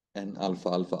 N alpha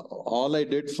alpha. All I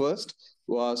did first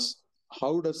was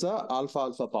how does the alpha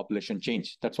alpha population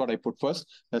change? That's what I put first.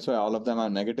 That's why all of them are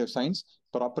negative signs,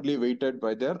 properly weighted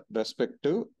by their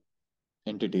respective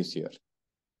entities here.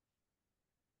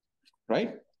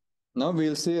 Right? Now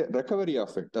we'll say recovery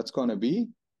of it. That's going to be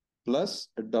plus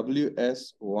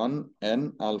WS1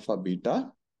 N alpha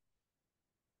beta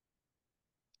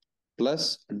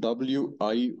plus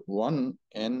WI1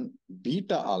 N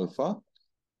beta alpha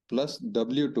plus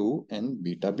W2 N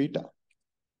beta beta.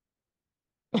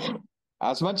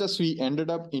 As much as we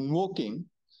ended up invoking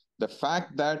the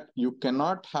fact that you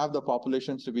cannot have the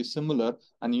populations to be similar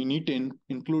and you need to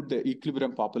include the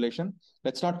equilibrium population,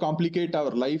 let's not complicate our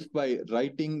life by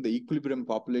writing the equilibrium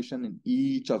population in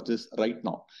each of this right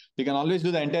now. You can always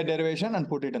do the entire derivation and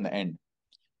put it in the end.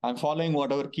 I'm following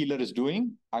whatever Keeler is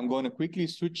doing. I'm going to quickly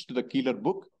switch to the Keeler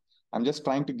book. I'm just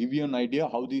trying to give you an idea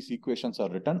how these equations are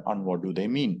written and what do they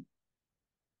mean.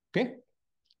 Okay.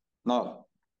 Now,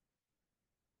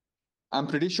 I'm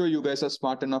pretty sure you guys are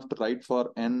smart enough to write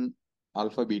for N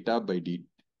alpha beta by D,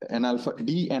 N alpha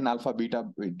D N alpha beta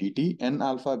by dt, N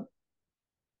alpha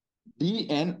D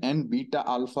N N beta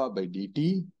alpha by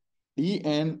dt, D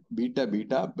N beta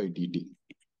beta by dt.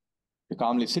 You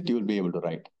calmly sit, you will be able to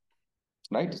write.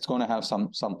 Right? It's going to have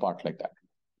some part like that.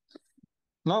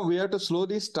 Now we have to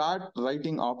slowly start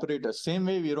writing operators. Same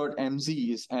way we wrote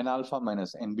mz is n alpha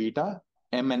minus n beta.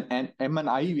 M and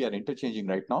I we are interchanging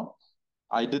right now.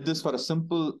 I did this for a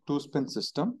simple two-spin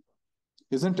system,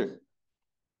 isn't it?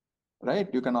 Right?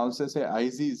 You can also say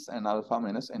Iz is n alpha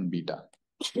minus n beta.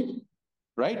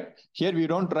 Right? Here we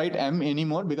don't write M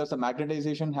anymore because the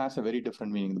magnetization has a very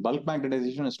different meaning. The bulk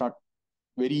magnetization is not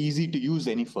very easy to use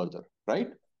any further, right?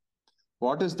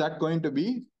 What is that going to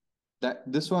be? That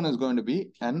this one is going to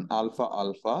be N alpha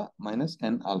alpha minus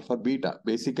N alpha beta.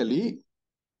 Basically,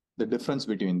 the difference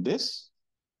between this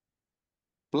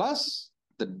plus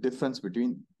the difference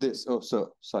between this. Oh,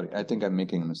 so sorry, I think I'm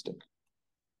making a mistake.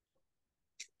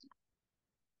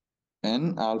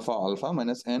 N alpha alpha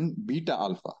minus N beta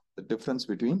alpha. The difference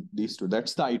between these two.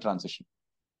 That's the I transition.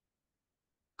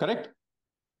 Correct?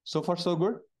 So far, so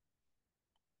good.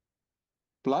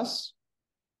 Plus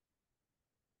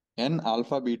N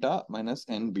alpha beta minus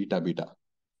N beta beta.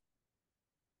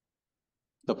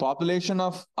 The population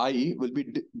of I will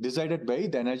be decided by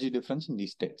the energy difference in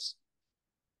these states.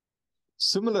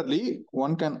 Similarly,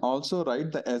 one can also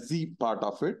write the SZ part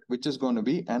of it, which is going to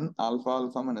be N alpha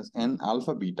alpha minus N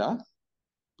alpha beta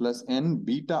plus N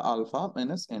beta alpha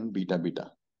minus N beta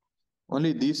beta.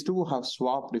 Only these two have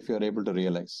swapped if you're able to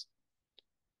realize.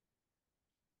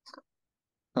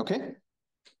 Okay.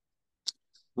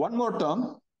 One more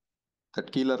term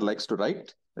that Keeler likes to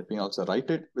write, let me also write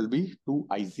it, will be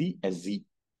 2IZ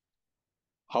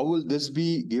How will this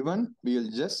be given? We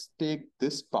will just take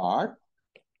this part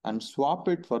and swap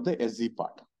it for the SZ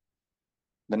part.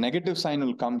 The negative sign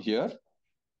will come here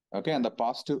Okay, and the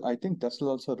positive, I think this will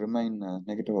also remain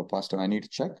negative or positive. I need to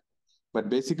check. But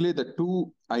basically, the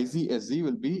two IZSZ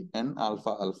will be N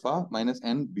alpha alpha minus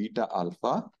N beta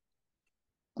alpha.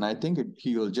 And I think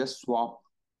he will just swap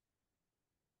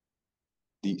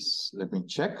these. Let me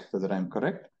check whether I'm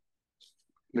correct.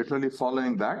 Literally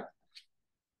following that.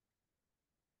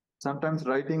 Sometimes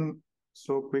writing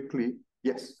so quickly,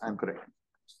 yes, I'm correct.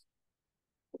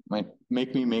 Might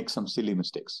make me make some silly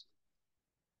mistakes.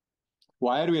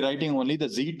 Why are we writing only the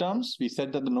Z terms? We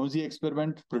said that the NOESY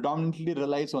experiment predominantly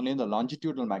relies only on the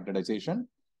longitudinal magnetization.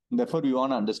 Therefore, we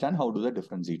want to understand how do the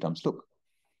different Z terms look.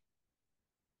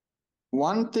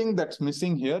 One thing that's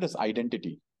missing here is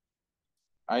identity.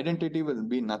 Identity will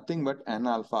be nothing but N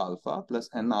alpha alpha plus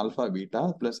N alpha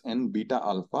beta plus N beta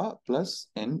alpha plus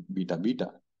N beta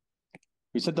beta.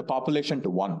 We set the population to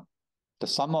 1. The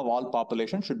sum of all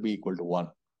population should be equal to 1.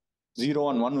 0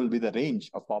 and 1 will be the range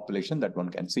of population that one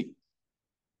can see.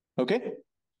 Okay?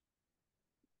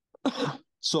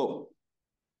 So,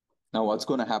 now what's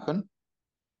going to happen?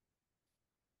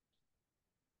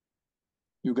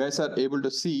 You guys are able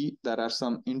to see there are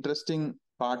some interesting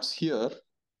parts here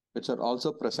which are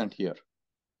also present here.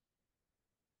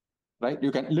 Right?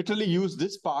 You can literally use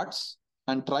these parts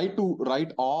and try to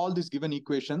write all these given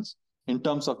equations in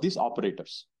terms of these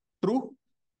operators. True?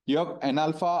 You have N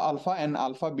alpha alpha, N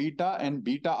alpha beta, N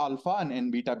beta alpha, and N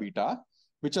beta beta,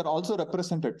 which are also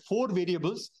represented. 4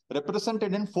 variables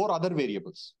represented in 4 other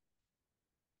variables.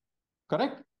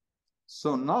 Correct?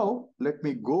 So now let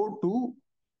me go to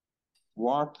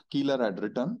what Keeler had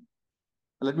written.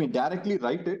 Let me directly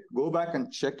write it, go back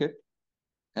and check it.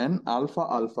 N alpha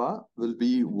alpha will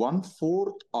be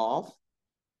 1/4 of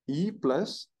E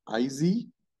plus IZ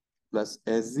plus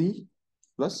SZ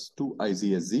plus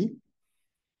 2IZSZ.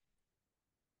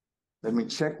 Let me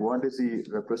check what does he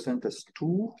represent as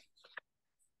 2.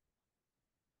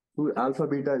 2 alpha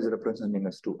beta is representing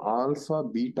as 2. Alpha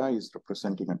beta is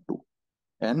representing as 2.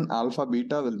 N alpha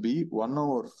beta will be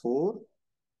 1/4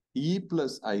 E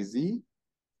plus IZ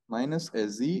minus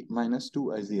SZ minus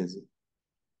 2IZSZ.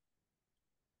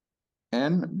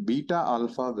 N beta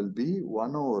alpha will be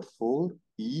 1/4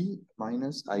 E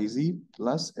minus IZ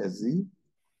plus SZ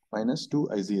minus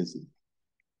 2IZSZ.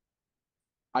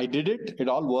 I did it. It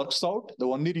all works out. The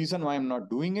only reason why I'm not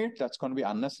doing it, that's going to be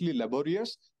unnecessarily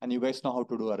laborious, and you guys know how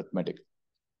to do arithmetic.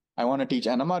 I want to teach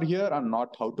NMR here and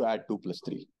not how to add 2 plus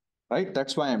 3. Right?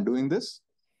 That's why I'm doing this.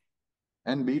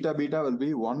 And beta beta will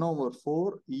be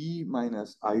 1/4 E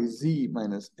minus IZ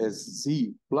minus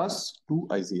SZ plus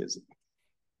 2IZSZ.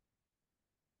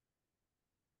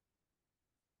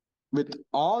 With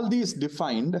all these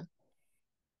defined,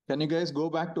 can you guys go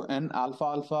back to N alpha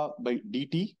alpha by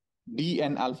dt?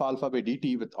 Dn alpha alpha by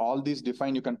dt, with all these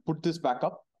defined, you can put this back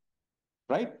up,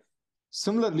 right?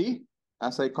 Similarly,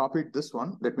 as I copied this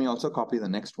one, let me also copy the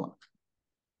next one.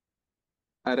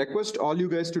 I request all you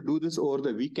guys to do this over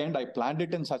the weekend. I planned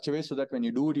it in such a way so that when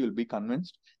you do it, you'll be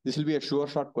convinced. This will be a sure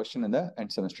shot question in the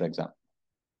end semester exam.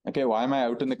 Okay, why am I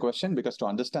out in the question? Because to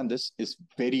understand this is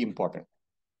very important.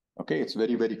 Okay, it's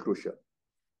very, very crucial.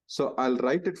 So I'll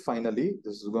write it finally.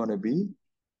 This is going to be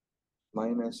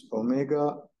minus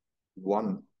omega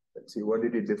 1. Let's see, what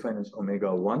did he define as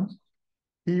omega 1?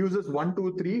 He uses 1,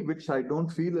 2, 3, which I don't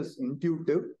feel is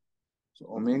intuitive. So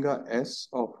omega S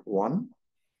of 1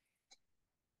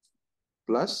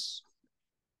 plus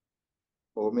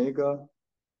omega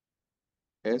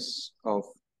S of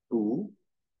 2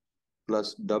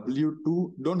 plus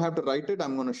W2. Don't have to write it.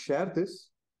 I'm going to share this.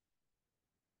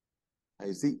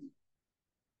 IZ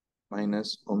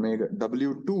minus omega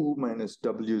W2 minus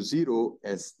W0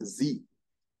 SZ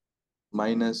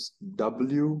minus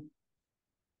W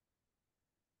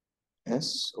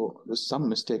S. Oh, there's some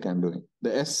mistake I'm doing.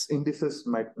 The S indices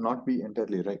might not be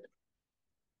entirely right.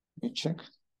 Let me check.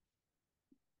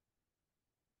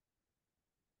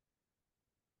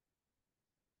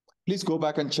 Please go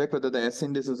back and check whether the S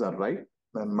indices are right.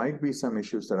 There might be some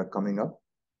issues that are coming up.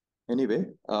 Anyway,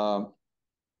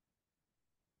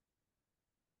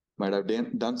 might have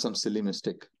done some silly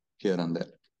mistake here and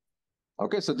there.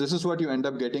 Okay, so this is what you end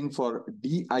up getting for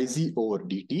diz over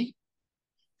dt.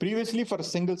 Previously, for a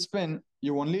single spin,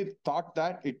 you only thought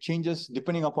that it changes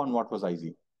depending upon what was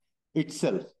IZ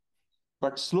itself.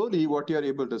 But slowly, what you're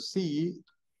able to see,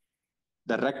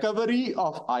 the recovery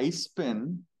of I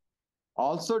spin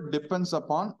also depends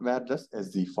upon where does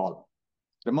SZ fall.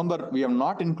 Remember, we have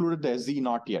not included the SZ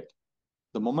not yet.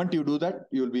 The moment you do that,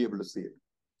 you will be able to see it.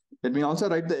 Let me also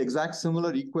write the exact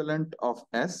similar equivalent of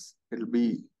S. It will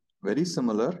be very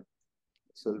similar.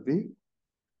 This will be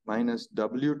minus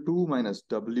W2 minus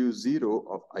W0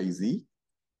 of IZ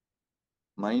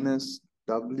minus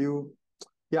W.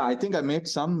 Yeah, I think I made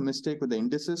some mistake with the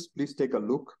indices. Please take a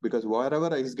look, because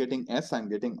wherever I is getting S, I'm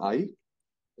getting I.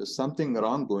 There's something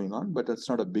wrong going on, but it's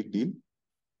not a big deal.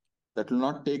 That will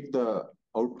not take the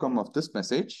outcome of this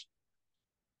message.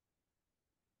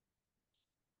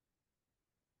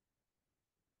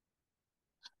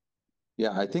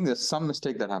 Yeah, I think there's some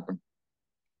mistake that happened.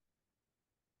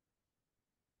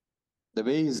 The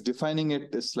way he's defining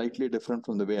it is slightly different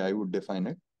from the way I would define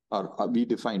it, or we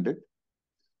defined it.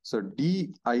 So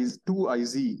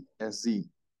D2IZ SZ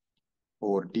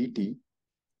over dt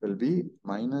will be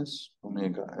minus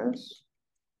omega s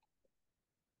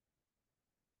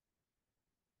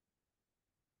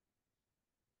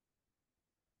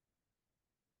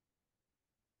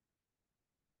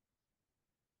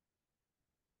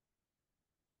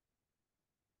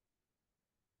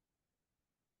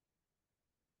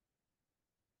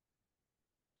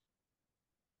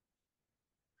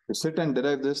to sit and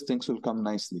derive this, things will come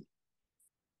nicely.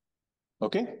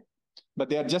 Okay? But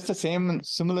they are just the same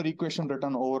similar equation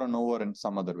written over and over in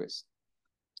some other ways.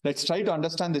 Let's try to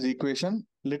understand this equation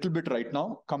a little bit right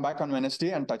now. Come back on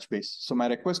Wednesday and touch base. So my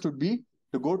request would be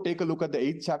to go take a look at the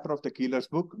 8th chapter of the Keeler's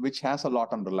book, which has a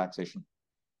lot on relaxation.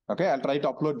 Okay, I'll try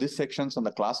to upload these sections on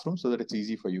the classroom so that it's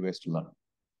easy for you guys to learn.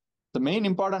 The main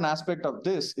important aspect of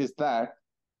this is that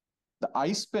the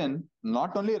I spin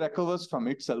not only recovers from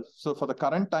itself. So for the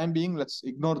current time being, let's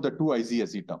ignore the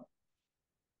 2IZSE term.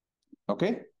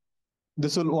 Okay,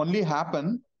 this will only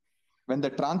happen when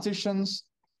the transitions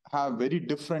have very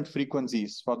different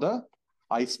frequencies for the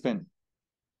I spin.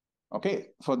 Okay,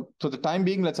 for the time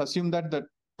being, let's assume that the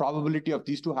probability of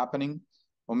these two happening,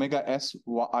 omega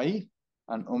SY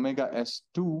and omega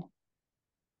S2,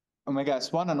 omega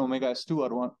S1 and omega S2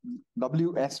 are one,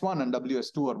 WS1 and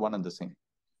WS2 are one and the same.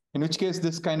 In which case,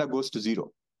 this kind of goes to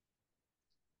zero.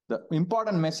 The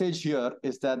important message here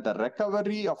is that the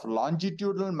recovery of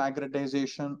longitudinal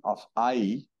magnetization of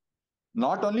I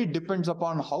not only depends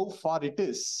upon how far it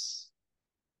is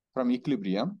from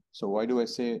equilibrium. So why do I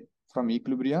say from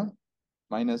equilibrium?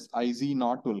 Minus IZ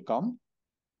naught will come.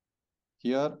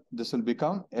 Here, this will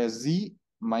become SZ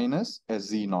minus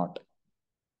SZ naught.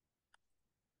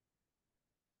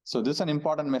 So this is an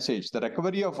important message. The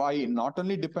recovery of I not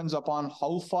only depends upon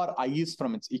how far I is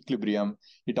from its equilibrium,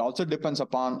 it also depends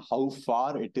upon how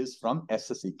far it is from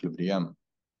S's equilibrium.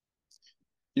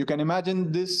 You can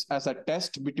imagine this as a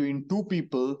test between two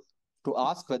people to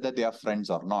ask whether they are friends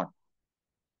or not.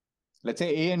 Let's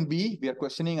say A and B, we are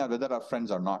questioning whether our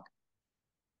friends or not.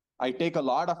 I take a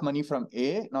lot of money from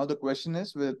A. Now the question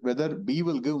is whether B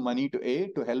will give money to A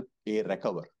to help A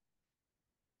recover.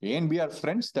 A and B are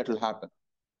friends, that will happen.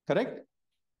 Correct?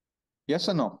 Yes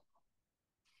or no?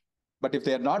 But if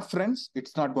they are not friends,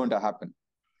 it's not going to happen.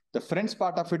 The friends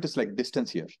part of it is like distance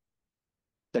here.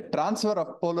 The transfer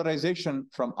of polarization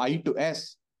from I to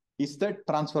S is the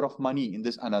transfer of money in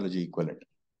this analogy equivalent.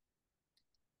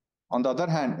 On the other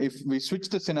hand, if we switch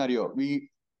the scenario, we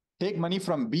take money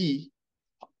from B,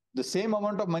 the same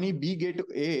amount of money B gave to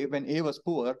A when A was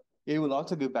poor, A will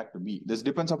also give back to B. This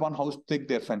depends upon how thick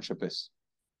their friendship is.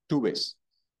 Two ways.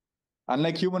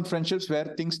 Unlike human friendships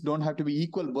where things don't have to be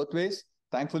equal both ways,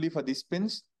 thankfully for these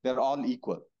spins, they're all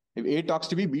equal. If A talks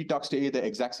to B talks to A the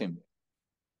exact same way.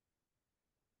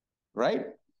 Right?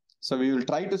 So we will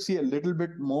try to see a little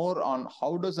bit more on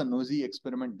how does a nosy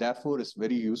experiment therefore is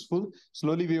very useful.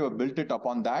 Slowly we have built it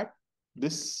upon that.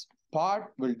 This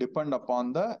part will depend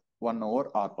upon the 1 over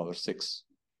R power 6.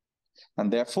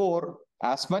 And therefore,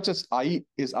 as much as I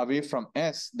is away from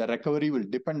S, the recovery will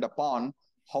depend upon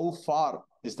how far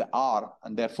is the R,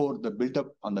 and therefore the build-up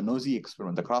on the nosy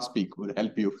experiment, the cross peak, will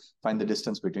help you find the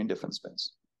distance between different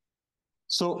spins.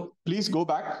 So please go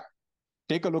back,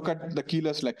 take a look at the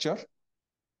Keeler's lecture.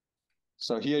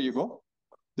 So here you go.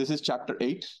 This is chapter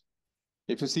 8.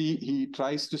 If you see, he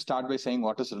tries to start by saying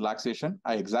what is relaxation.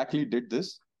 I exactly did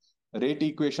this. Rate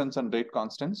equations and rate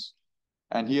constants.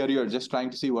 And here you're just trying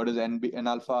to see what is n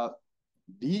alpha,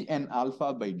 dn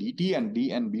alpha by dt and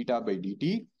dn beta by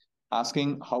dt,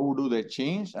 asking how do they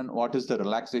change and what is the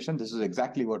relaxation. This is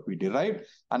exactly what we derived.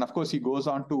 And of course, he goes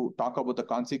on to talk about the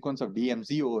consequence of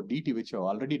dmz over dt, which you have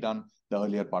already done the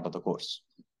earlier part of the course.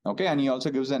 Okay, and he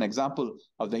also gives an example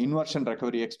of the inversion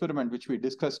recovery experiment, which we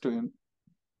discussed to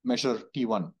measure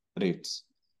T1 rates,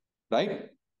 right?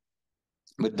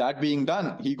 With that being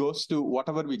done, he goes to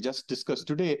whatever we just discussed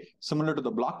today, similar to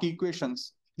the block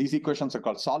equations. These equations are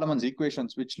called Solomon's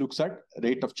equations, which looks at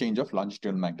rate of change of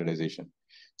longitudinal magnetization.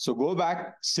 So go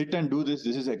back, sit and do this.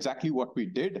 This is exactly what we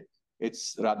did.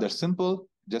 It's rather simple.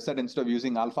 Just that instead of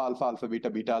using alpha, alpha, alpha, beta,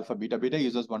 beta, alpha, beta, beta,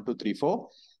 uses 1, 2, 3, 4.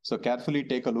 So carefully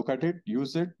take a look at it,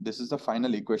 use it. This is the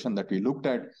final equation that we looked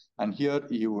at. And here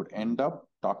you would end up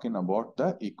talking about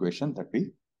the equation that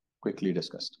we quickly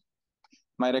discussed.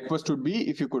 My request would be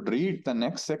if you could read the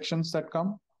next sections that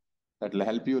come, that will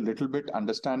help you a little bit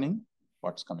understanding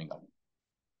what's coming up.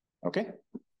 Okay.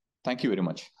 Thank you very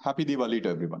much. Happy Diwali to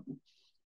everyone.